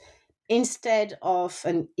differences, instead of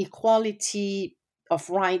an equality of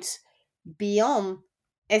rights beyond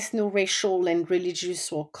ethno-racial and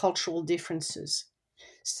religious or cultural differences.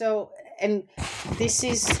 So, and this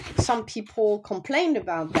is, some people complained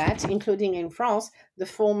about that, including in France, the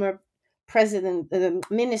former the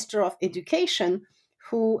Minister of Education,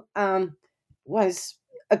 who was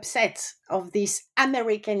upset of this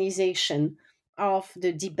Americanization of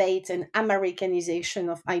the debate and Americanization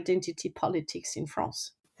of identity politics in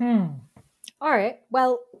France. All right.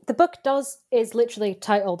 Well, the book is literally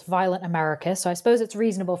titled Violent America, so I suppose it's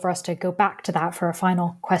reasonable for us to go back to that for a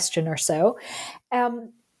final question or so.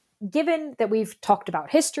 Given that we've talked about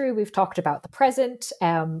history, we've talked about the present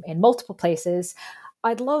in multiple places,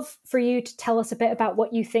 I'd love for you to tell us a bit about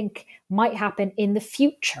what you think might happen in the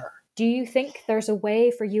future. Do you think there's a way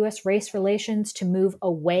for US race relations to move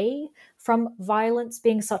away from violence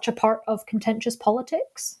being such a part of contentious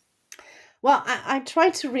politics? Well, I try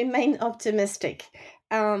to remain optimistic.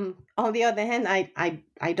 On the other hand,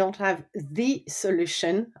 I don't have the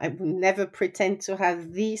solution. I would never pretend to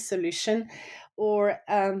have the solution or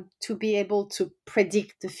to be able to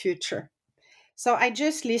predict the future. So I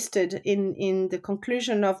just listed in the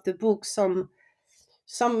conclusion of the book some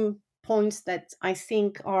points that I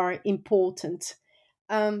think are important.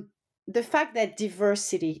 Um, the fact that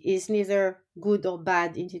diversity is neither good or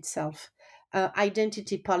bad in itself.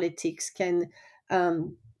 Identity politics can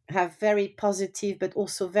have very positive but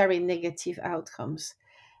also very negative outcomes.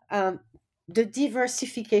 Um, the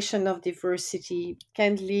diversification of diversity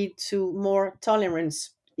can lead to more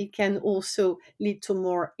tolerance. It can also lead to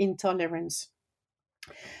more intolerance.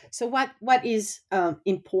 So, what is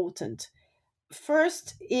important?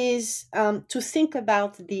 First is to think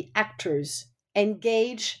about the actors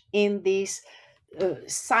engaged in this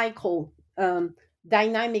cycle,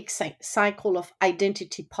 dynamic cycle of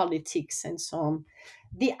identity politics and so on.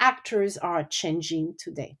 The actors are changing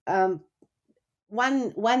today.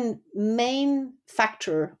 One main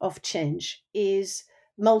factor of change is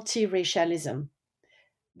multiracialism.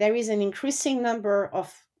 There is an increasing number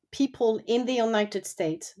of people in the United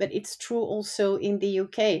States, but it's true also in the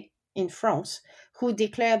UK, in France, who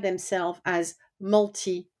declare themselves as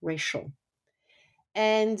multiracial.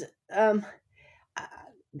 And uh,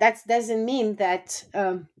 that doesn't mean that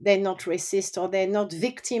they're not racist or they're not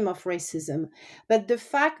victim of racism, but the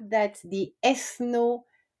fact that the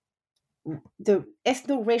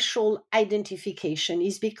ethno-racial identification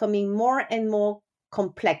is becoming more and more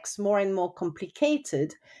complex, more and more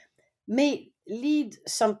complicated, may lead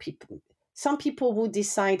some people who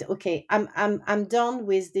decide, okay, I'm done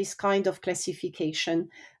with this kind of classification.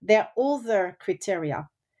 There are other criteria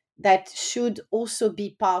that should also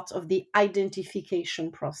be part of the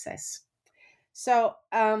identification process. So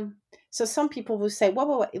so some people will say,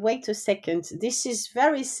 wait a second, this is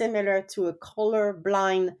very similar to a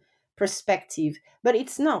color-blind perspective, but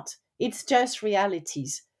it's not. It's just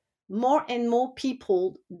realities. More and more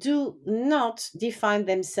people do not define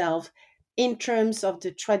themselves in terms of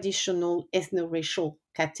the traditional ethno-racial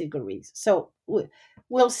categories. So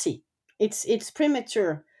we'll see. It's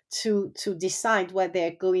premature to decide what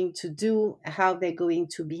they're going to do, how they're going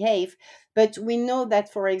to behave. But we know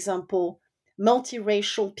that, for example,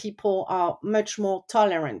 multiracial people are much more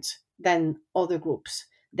tolerant than other groups.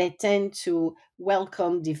 They tend to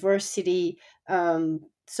welcome diversity.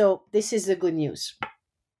 So this is the good news.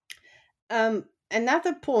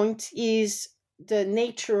 Another point is the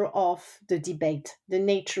nature of the debate, the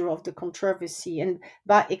nature of the controversy, and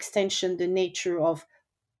by extension, the nature of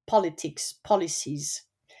politics, policies.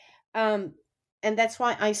 And that's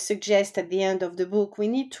why I suggest at the end of the book, we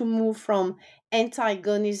need to move from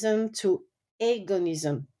antagonism to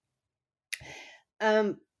agonism.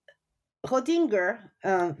 Rodinger,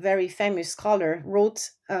 a very famous scholar,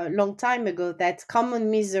 wrote a long time ago that common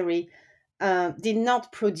misery did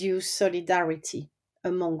not produce solidarity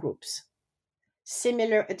among groups.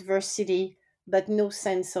 Similar adversity, but no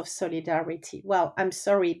sense of solidarity. Well, I'm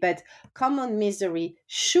sorry, but common misery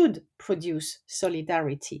should produce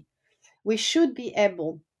solidarity. We should be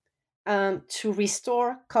able to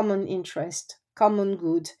restore common interest, common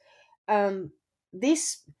good.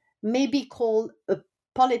 This may be called a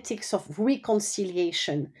politics of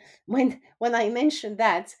reconciliation. When I mention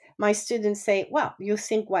that, my students say, well, you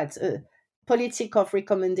think what? Politic of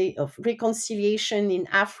reconciliation in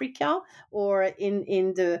Africa or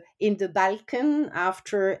in the Balkan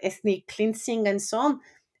after ethnic cleansing and so on.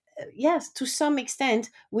 Yes, to some extent,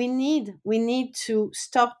 we need to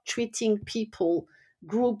stop treating people,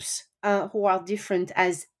 groups who are different,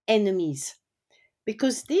 as enemies,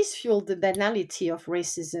 because this fuels the banality of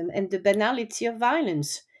racism and the banality of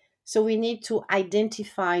violence. So we need to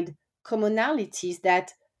identify commonalities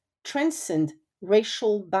that transcend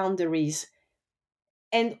racial boundaries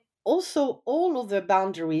and also all other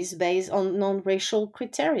boundaries based on non-racial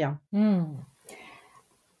criteria. On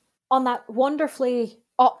that wonderfully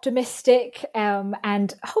optimistic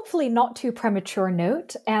and hopefully not too premature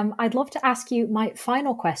note, I'd love to ask you my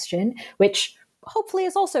final question, which hopefully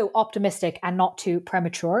is also optimistic and not too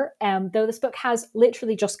premature, though this book has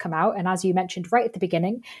literally just come out. And as you mentioned right at the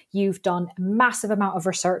beginning, you've done a massive amount of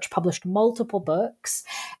research, published multiple books.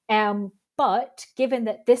 But given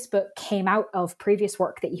that this book came out of previous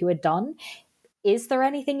work that you had done, is there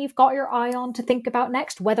anything you've got your eye on to think about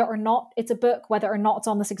next, whether or not it's a book, whether or not it's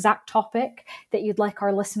on this exact topic, that you'd like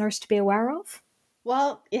our listeners to be aware of?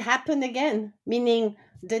 Well, it happened again, meaning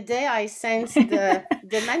the day I sent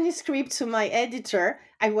the manuscript to my editor,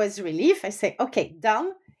 I was relieved. I say, okay,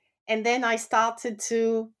 done. And then I started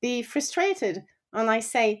to be frustrated. And I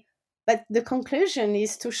say, But the conclusion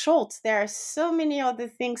is too short. There are so many other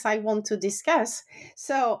things I want to discuss.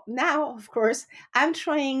 So now, of course, I'm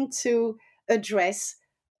trying to address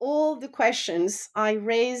all the questions I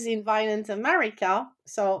raise in Violent America.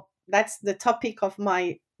 So that's the topic of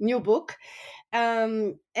my new book.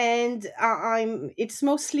 It's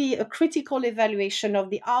mostly a critical evaluation of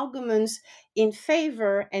the arguments in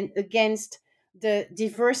favor and against the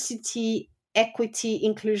diversity, equity,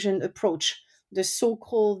 inclusion approach, the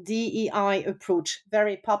so-called DEI approach,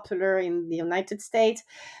 very popular in the United States,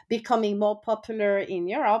 becoming more popular in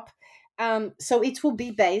Europe. So it will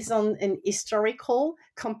be based on an historical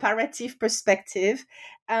comparative perspective,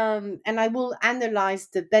 and I will analyze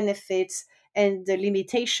the benefits and the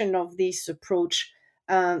limitation of this approach,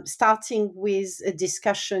 starting with a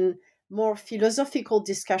discussion, more philosophical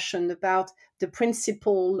discussion about the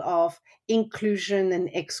principle of inclusion and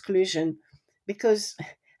exclusion. Because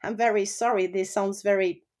I'm very sorry, this sounds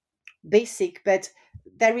very basic, but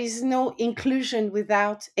there is no inclusion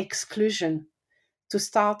without exclusion to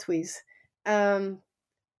start with.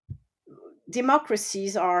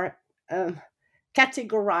 Democracies are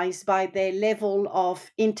categorized by their level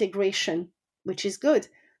of integration, which is good,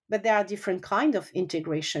 but there are different kind of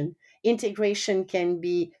integration. Integration can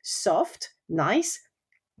be soft, nice,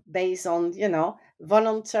 based on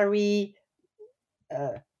voluntary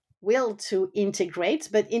will to integrate,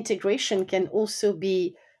 but integration can also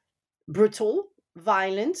be brutal,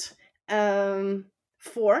 violent,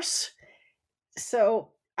 force.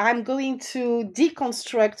 So I'm going to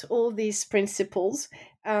deconstruct all these principles,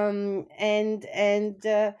 and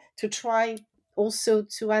to try also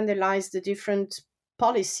to analyze the different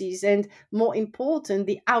policies and, more important,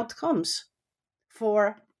 the outcomes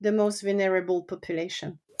for the most vulnerable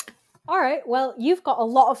population. All right, well, you've got a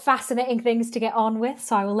lot of fascinating things to get on with,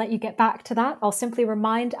 so I will let you get back to that. I'll simply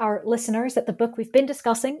remind our listeners that the book we've been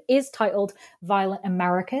discussing is titled Violent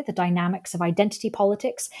America, The Dynamics of Identity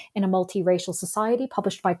Politics in a Multiracial Society,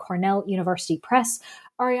 published by Cornell University Press.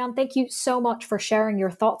 Ariane, thank you so much for sharing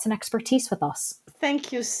your thoughts and expertise with us.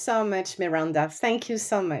 Thank you so much, Miranda. Thank you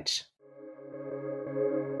so much.